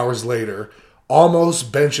 2 hours later,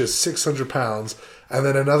 almost benches 600 pounds, and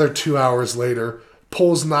then another 2 hours later,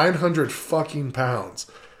 pulls 900 fucking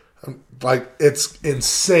pounds. Like, it's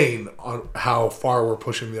insane on how far we're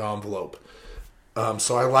pushing the envelope.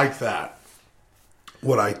 So I like that.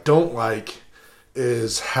 What I don't like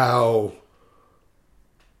is how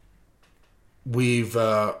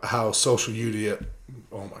how social media,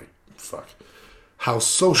 how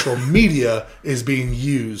social media is being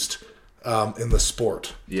used in the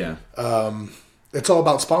sport. Yeah. It's all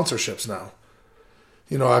about sponsorships now.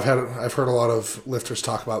 I've heard a lot of lifters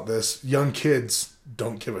talk about this. Young kids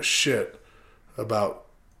don't give a shit about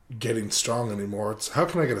getting strong anymore. It's how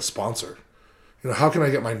can I get a sponsor? How can I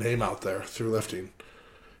get my name out there through lifting?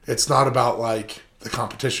 It's not about like the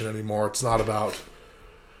competition anymore. It's not about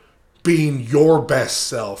being your best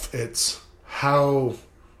self. It's how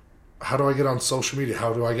do I get on social media?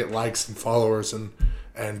 How do I get likes and followers and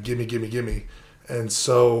gimme. And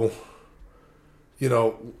so,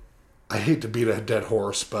 I hate to beat a dead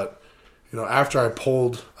horse, but after I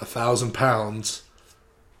pulled 1,000 pounds,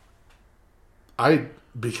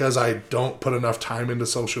 because I don't put enough time into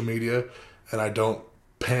social media and I don't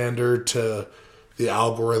pander to the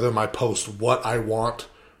algorithm, I post what I want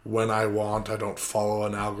when I want. I don't follow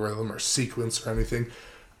an algorithm or sequence or anything.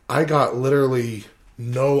 I got literally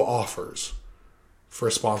no offers for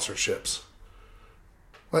sponsorships.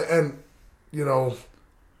 And,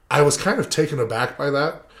 I was kind of taken aback by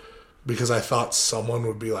that because I thought someone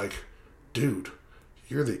would be like, dude,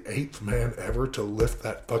 you're the 8th man ever to lift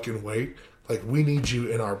that fucking weight. Like, we need you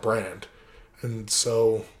in our brand. And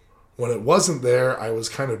so when it wasn't there, I was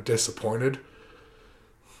kind of disappointed.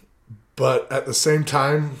 But at the same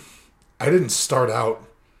time, I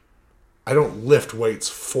don't lift weights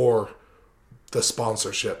for the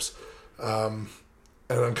sponsorships. And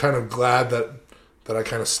I'm kind of glad that I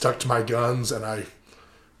kind of stuck to my guns and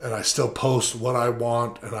I still post what I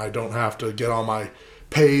want, and I don't have to get on my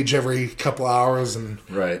page every couple hours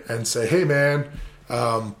and say, hey man,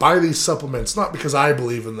 buy these supplements, not because I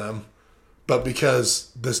believe in them, but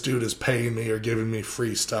because this dude is paying me or giving me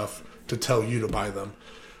free stuff to tell you to buy them.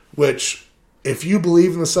 Which, if you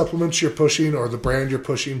believe in the supplements you're pushing or the brand you're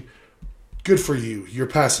pushing, good for you. You're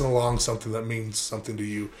passing along something that means something to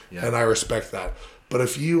you, and I respect that. But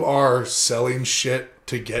if you are selling shit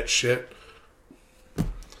to get shit,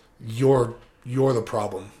 you're the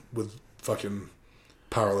problem with fucking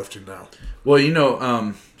powerlifting now.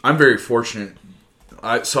 Well, I'm very fortunate.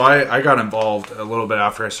 I got involved a little bit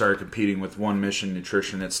after I started competing with One Mission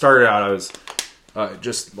Nutrition. It started out, I was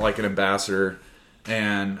just like an ambassador,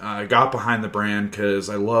 and I got behind the brand because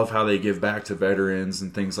I love how they give back to veterans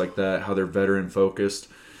and things like that, how they're veteran focused.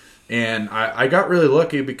 And I got really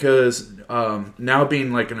lucky because now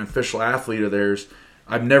being like an official athlete of theirs,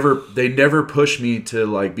 they never push me to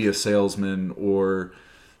like be a salesman or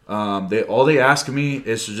all they ask of me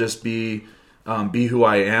is to just be who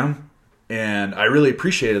I am, and I really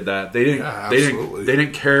appreciated that. They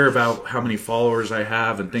didn't care about how many followers I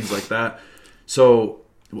have and things like that. So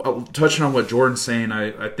touching on what Jordan's saying,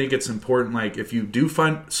 I think it's important. Like if you do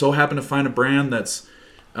happen to find a brand that's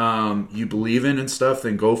you believe in and stuff,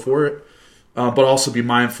 then go for it. But also be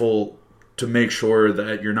mindful to make sure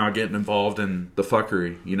that you're not getting involved in the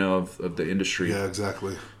fuckery, of the industry. Yeah,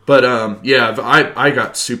 exactly. But I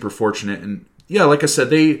got super fortunate, and like I said,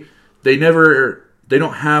 they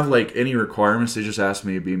don't have like any requirements. They just asked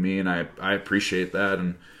me to be me, and I appreciate that,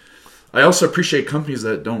 and I also appreciate companies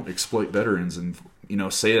that don't exploit veterans and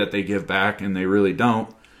say that they give back and they really don't.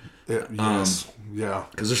 Yes. Yeah.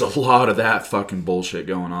 Because there's a lot of that fucking bullshit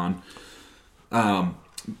going on.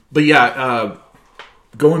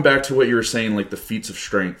 Going back to what you were saying, like the feats of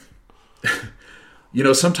strength.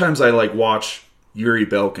 Sometimes I like watch Yuri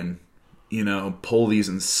Belkin, pull these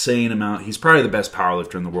insane amount. He's probably the best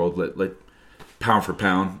powerlifter in the world, like pound for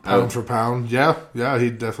pound. Pound for pound, yeah,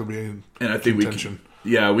 he'd definitely be in and I think contention.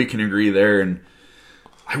 We can agree there. And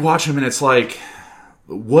I watch him, and it's like,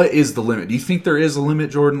 what is the limit? Do you think there is a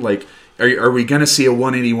limit, Jordan? Like, are we going to see a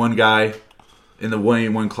 181 guy in the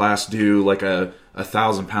 181 class do like a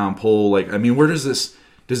 1,000-pound pull? Like, I mean, where does it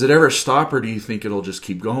ever stop, or do you think it'll just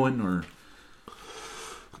keep going? Or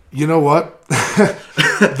you know what?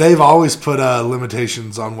 They've always put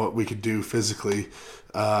limitations on what we could do physically.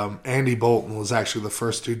 Andy Bolton was actually the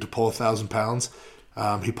first dude to pull 1,000 pounds.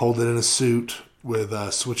 He pulled it in a suit with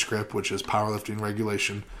switch grip, which is powerlifting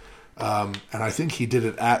regulation. And I think he did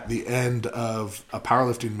it at the end of a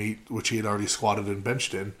powerlifting meet, which he had already squatted and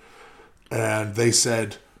benched in. And they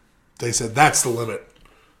said that's the limit.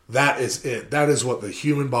 That is it. That is what the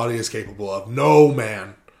human body is capable of. No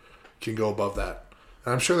man can go above that.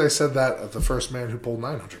 And I'm sure they said that of the first man who pulled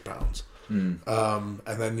 900 pounds. And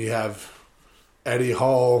then you have Eddie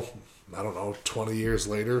Hall, I don't know, 20 years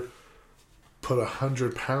later, put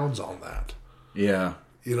 100 pounds on that. Yeah.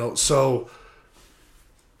 So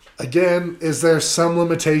again, is there some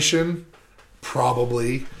limitation?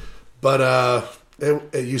 Probably. But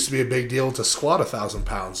it used to be a big deal to squat 1,000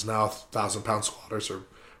 pounds. Now 1,000-pound squatters are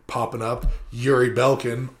popping up. Yuri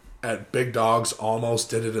Belkin at Big Dogs almost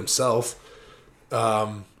did it himself.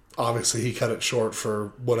 Obviously, he cut it short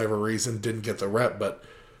for whatever reason, didn't get the rep, but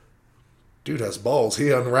dude has balls.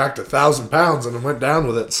 He unracked 1,000 pounds and went down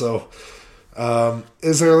with it. So,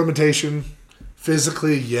 is there a limitation?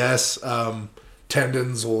 Physically, yes.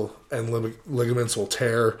 Tendons and ligaments will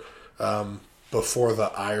tear before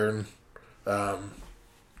the iron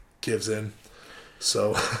gives in.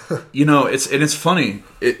 So, it's funny.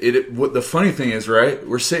 What the funny thing is, right?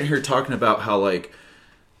 We're sitting here talking about how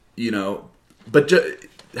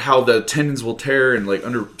how the tendons will tear and like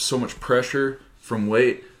under so much pressure from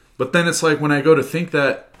weight. But then it's like when I go to think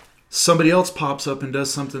that, somebody else pops up and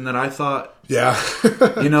does something that I thought, Yeah.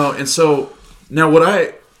 and so now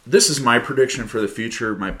this is my prediction for the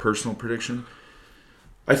future, my personal prediction.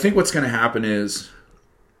 I think what's going to happen is,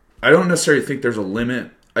 I don't necessarily think there's a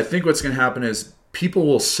limit. I think what's going to happen is people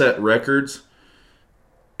will set records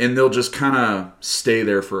and they'll just kind of stay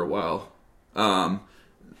there for a while.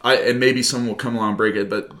 And maybe someone will come along and break it,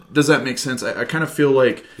 but does that make sense? I kind of feel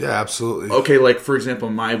like... Yeah, absolutely. Okay, like, for example,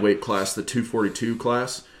 my weight class, the 242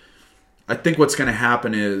 class, I think what's going to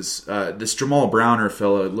happen is this Jamal Browner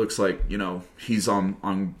fella, it looks like, he's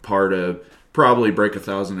on par to probably break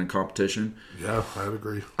 1,000 in competition. Yeah, I would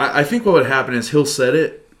agree. I think what would happen is he'll set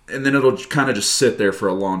it, and then it'll kind of just sit there for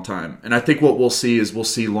a long time. And I think what we'll see is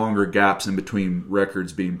longer gaps in between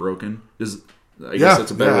records being broken. I guess that's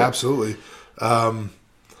a better way. Absolutely.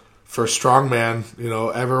 For strongman,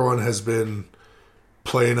 everyone has been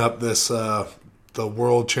playing up this the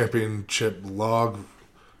World Championship log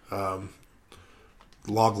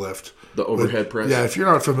lift. The overhead press. Yeah, if you're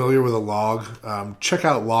not familiar with a log, check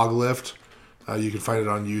out log lift. You can find it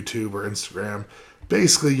on YouTube or Instagram.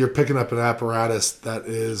 Basically, you're picking up an apparatus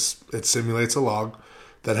it simulates a log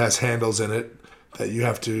that has handles in it that you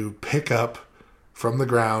have to pick up from the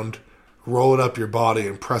ground, roll it up your body,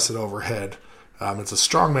 and press it overhead. It's a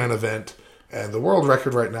strongman event, and the world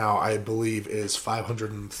record right now, I believe, is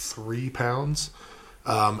 503 pounds.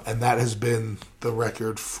 And that has been the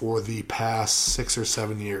record for the past 6 or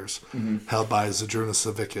 7 years, held by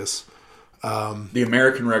Zydrunas Savickas. The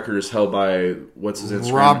American record is held by, what's his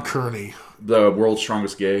Instagram? Rob Kearney. The world's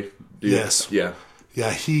strongest gay dude. Yes. Yeah.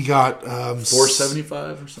 Yeah, he got...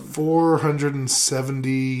 475 or something?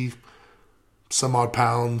 470 some odd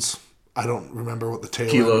pounds. I don't remember what the tail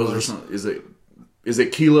kilos was. Or something. Is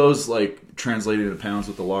it kilos, like, translated into pounds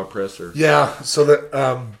with the log press? Or Yeah, so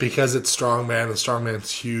that because it's strongman, and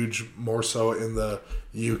strongman's huge, more so in the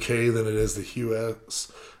UK than it is the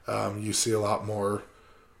US, you see a lot more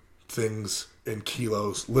things in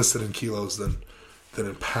kilos, listed in kilos than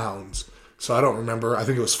in pounds. So I don't remember. I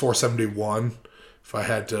think it was 471 if I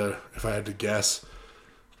had to guess.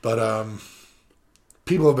 But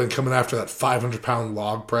people have been coming after that 500-pound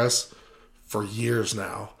log press for years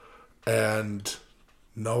now, and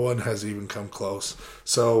no one has even come close.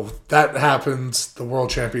 So that happens. The World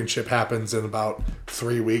Championship happens in about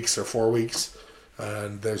 3 weeks or 4 weeks,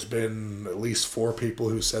 and there's been at least 4 people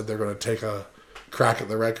who said they're going to take a crack at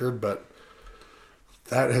the record, but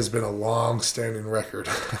that has been a long-standing record.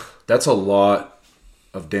 That's a lot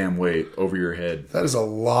of damn weight over your head. That is a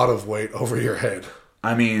lot of weight over your head.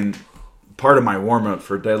 I mean, part of my warm-up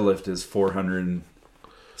for deadlift is 400 and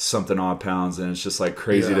something odd pounds, and it's just like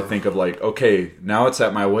crazy to think of, like, okay, now it's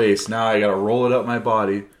at my waist. Now I got to roll it up my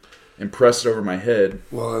body and press it over my head.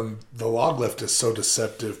 Well, and the log lift is so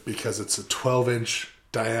deceptive because it's a 12-inch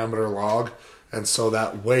diameter log, and so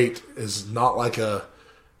that weight is not like a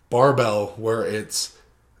barbell where it's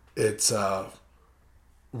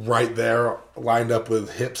right there lined up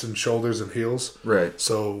with hips and shoulders and heels. Right.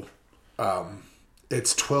 So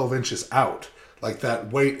it's 12 inches out. Like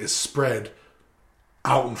that weight is spread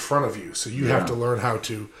out in front of you. So you have to learn how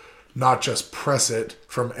to not just press it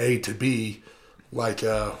from A to B like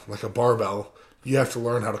a barbell. You have to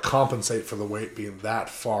learn how to compensate for the weight being that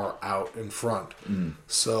far out in front.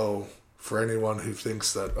 So for anyone who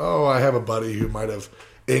thinks that, I have a buddy who might have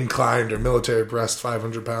inclined or military pressed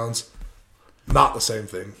 500 pounds, not the same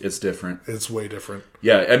thing. It's different. It's way different.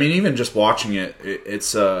 Yeah, I mean, even just watching it,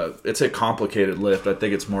 it's a complicated lift. I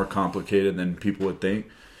think it's more complicated than people would think.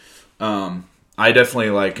 I definitely,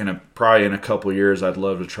 probably in a couple of years, I'd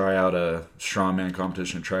love to try out a strongman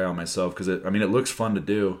competition and try out myself, because it looks fun to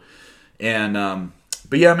do. And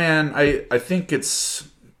but yeah, man, I think it's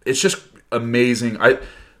just amazing.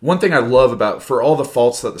 One thing I love about, for all the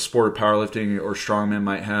faults that the sport of powerlifting or strongman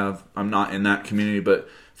might have, I'm not in that community, but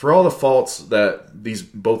for all the faults that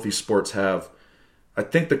both these sports have, I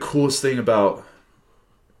think the coolest thing about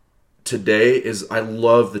today is I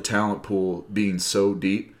love the talent pool being so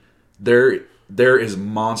deep. There is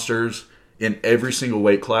monsters in every single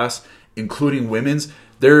weight class, including women's.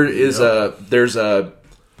 There's a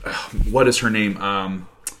what is her name?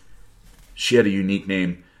 She had a unique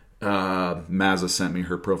name. Mazza sent me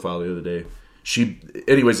her profile the other day.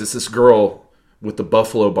 It's this girl with the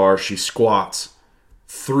buffalo bar. She squats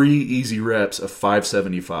 3 easy reps of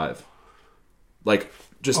 575. Like,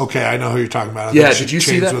 just okay. I know who you're talking about. Yeah, did you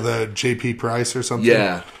see that with a JP Price or something?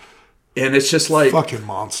 Yeah, and it's just like fucking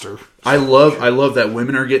monster. I love that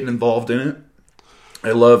women are getting involved in it.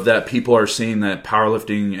 I love that people are seeing that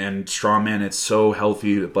powerlifting and strongman, it's so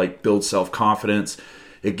healthy. It builds self-confidence.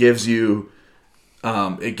 It gives you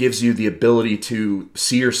It gives you the ability to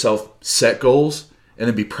see yourself set goals and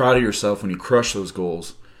then be proud of yourself when you crush those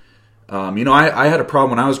goals. I had a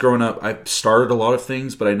problem when I was growing up. I started a lot of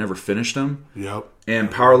things, but I never finished them. Yep. And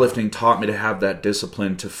powerlifting taught me to have that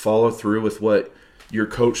discipline to follow through with what your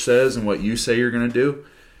coach says and what you say you're going to do.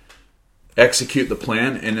 Execute the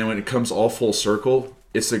plan, and then when it comes all full circle,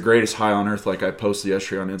 it's the greatest high on earth, like I posted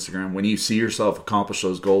yesterday on Instagram, when you see yourself accomplish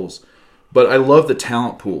those goals. But I love the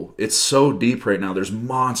talent pool. It's so deep right now. There's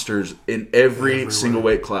monsters in every single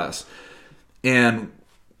weight class. And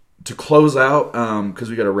to close out, because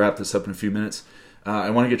we got to wrap this up in a few minutes,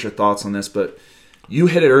 I want to get your thoughts on this, but you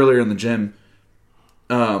hit it earlier in the gym,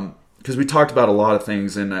 because we talked about a lot of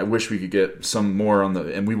things, and I wish we could get some more on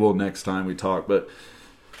and we will next time we talk, but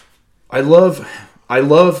I love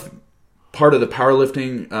part of the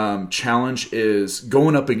powerlifting challenge is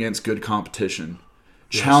going up against good competition,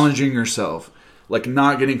 yes. Challenging yourself, like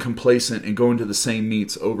not getting complacent and going to the same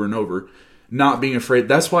meets over and over, not being afraid.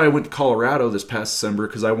 That's why I went to Colorado this past December,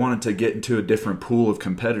 because I wanted to get into a different pool of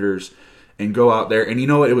competitors and go out there. And you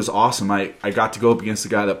know what? It was awesome. I got to go up against a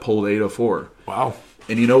guy that pulled 804. Wow.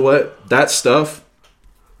 And you know what? That stuff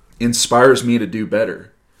inspires me to do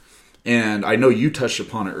better. And I know you touched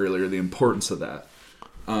upon it earlier, the importance of that.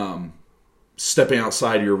 Stepping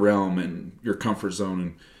outside your realm and your comfort zone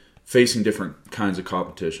and facing different kinds of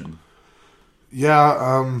competition.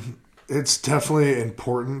 Yeah, it's definitely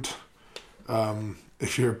important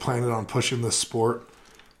if you're planning on pushing this sport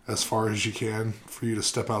as far as you can for you to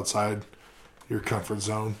step outside your comfort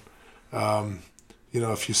zone.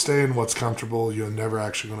 If you stay in what's comfortable, you're never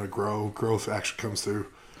actually going to grow. Growth actually comes through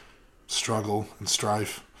struggle and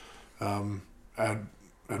strife.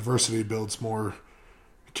 Adversity builds more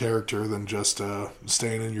character than just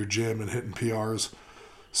staying in your gym and hitting PRs.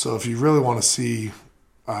 So if you really want to see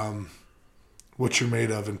what you're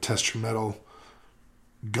made of and test your mettle,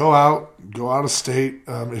 go out of state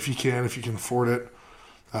if you can afford it.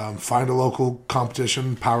 Find a local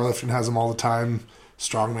competition. Powerlifting has them all the time.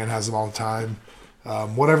 Strongman has them all the time.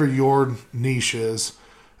 Whatever your niche is,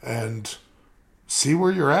 and see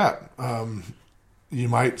where you're at. You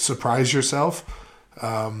might surprise yourself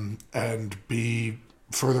and be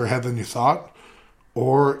further ahead than you thought.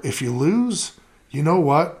 Or if you lose, you know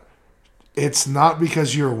what? It's not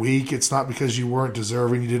because you're weak. It's not because you weren't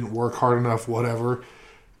deserving. You didn't work hard enough, whatever.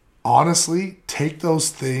 Honestly, take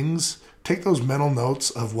those mental notes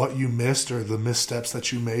of what you missed or the missteps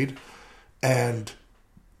that you made, and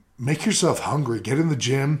make yourself hungry. Get in the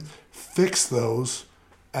gym, fix those,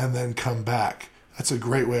 and then come back. That's a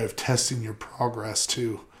great way of testing your progress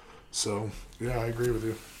too. So, yeah, I agree with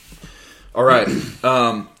you. All right.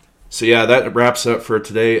 That wraps up for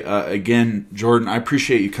today. Again, Jordan, I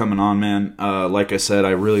appreciate you coming on, man. Like I said,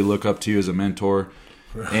 I really look up to you as a mentor.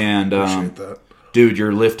 And appreciate that. Dude,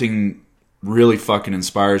 your lifting really fucking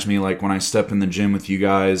inspires me. Like when I step in the gym with you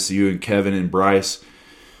guys, you and Kevin and Bryce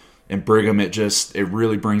and Brigham, it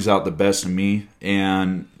really brings out the best in me.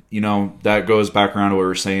 And, that goes back around to what we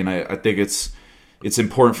were saying. I think it's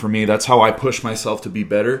important for me. That's how I push myself to be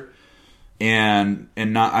better. And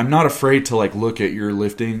I'm not afraid to like look at your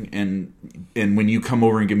lifting and when you come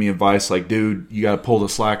over and give me advice, like, dude, you got to pull the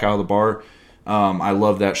slack out of the bar. I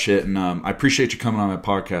love that shit. And I appreciate you coming on my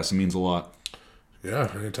podcast. It means a lot.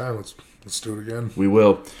 Yeah, anytime. Let's do it again. We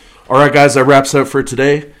will. All right, guys, that wraps up for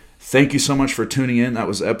today. Thank you so much for tuning in. That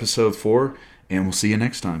was episode 4, and we'll see you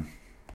next time.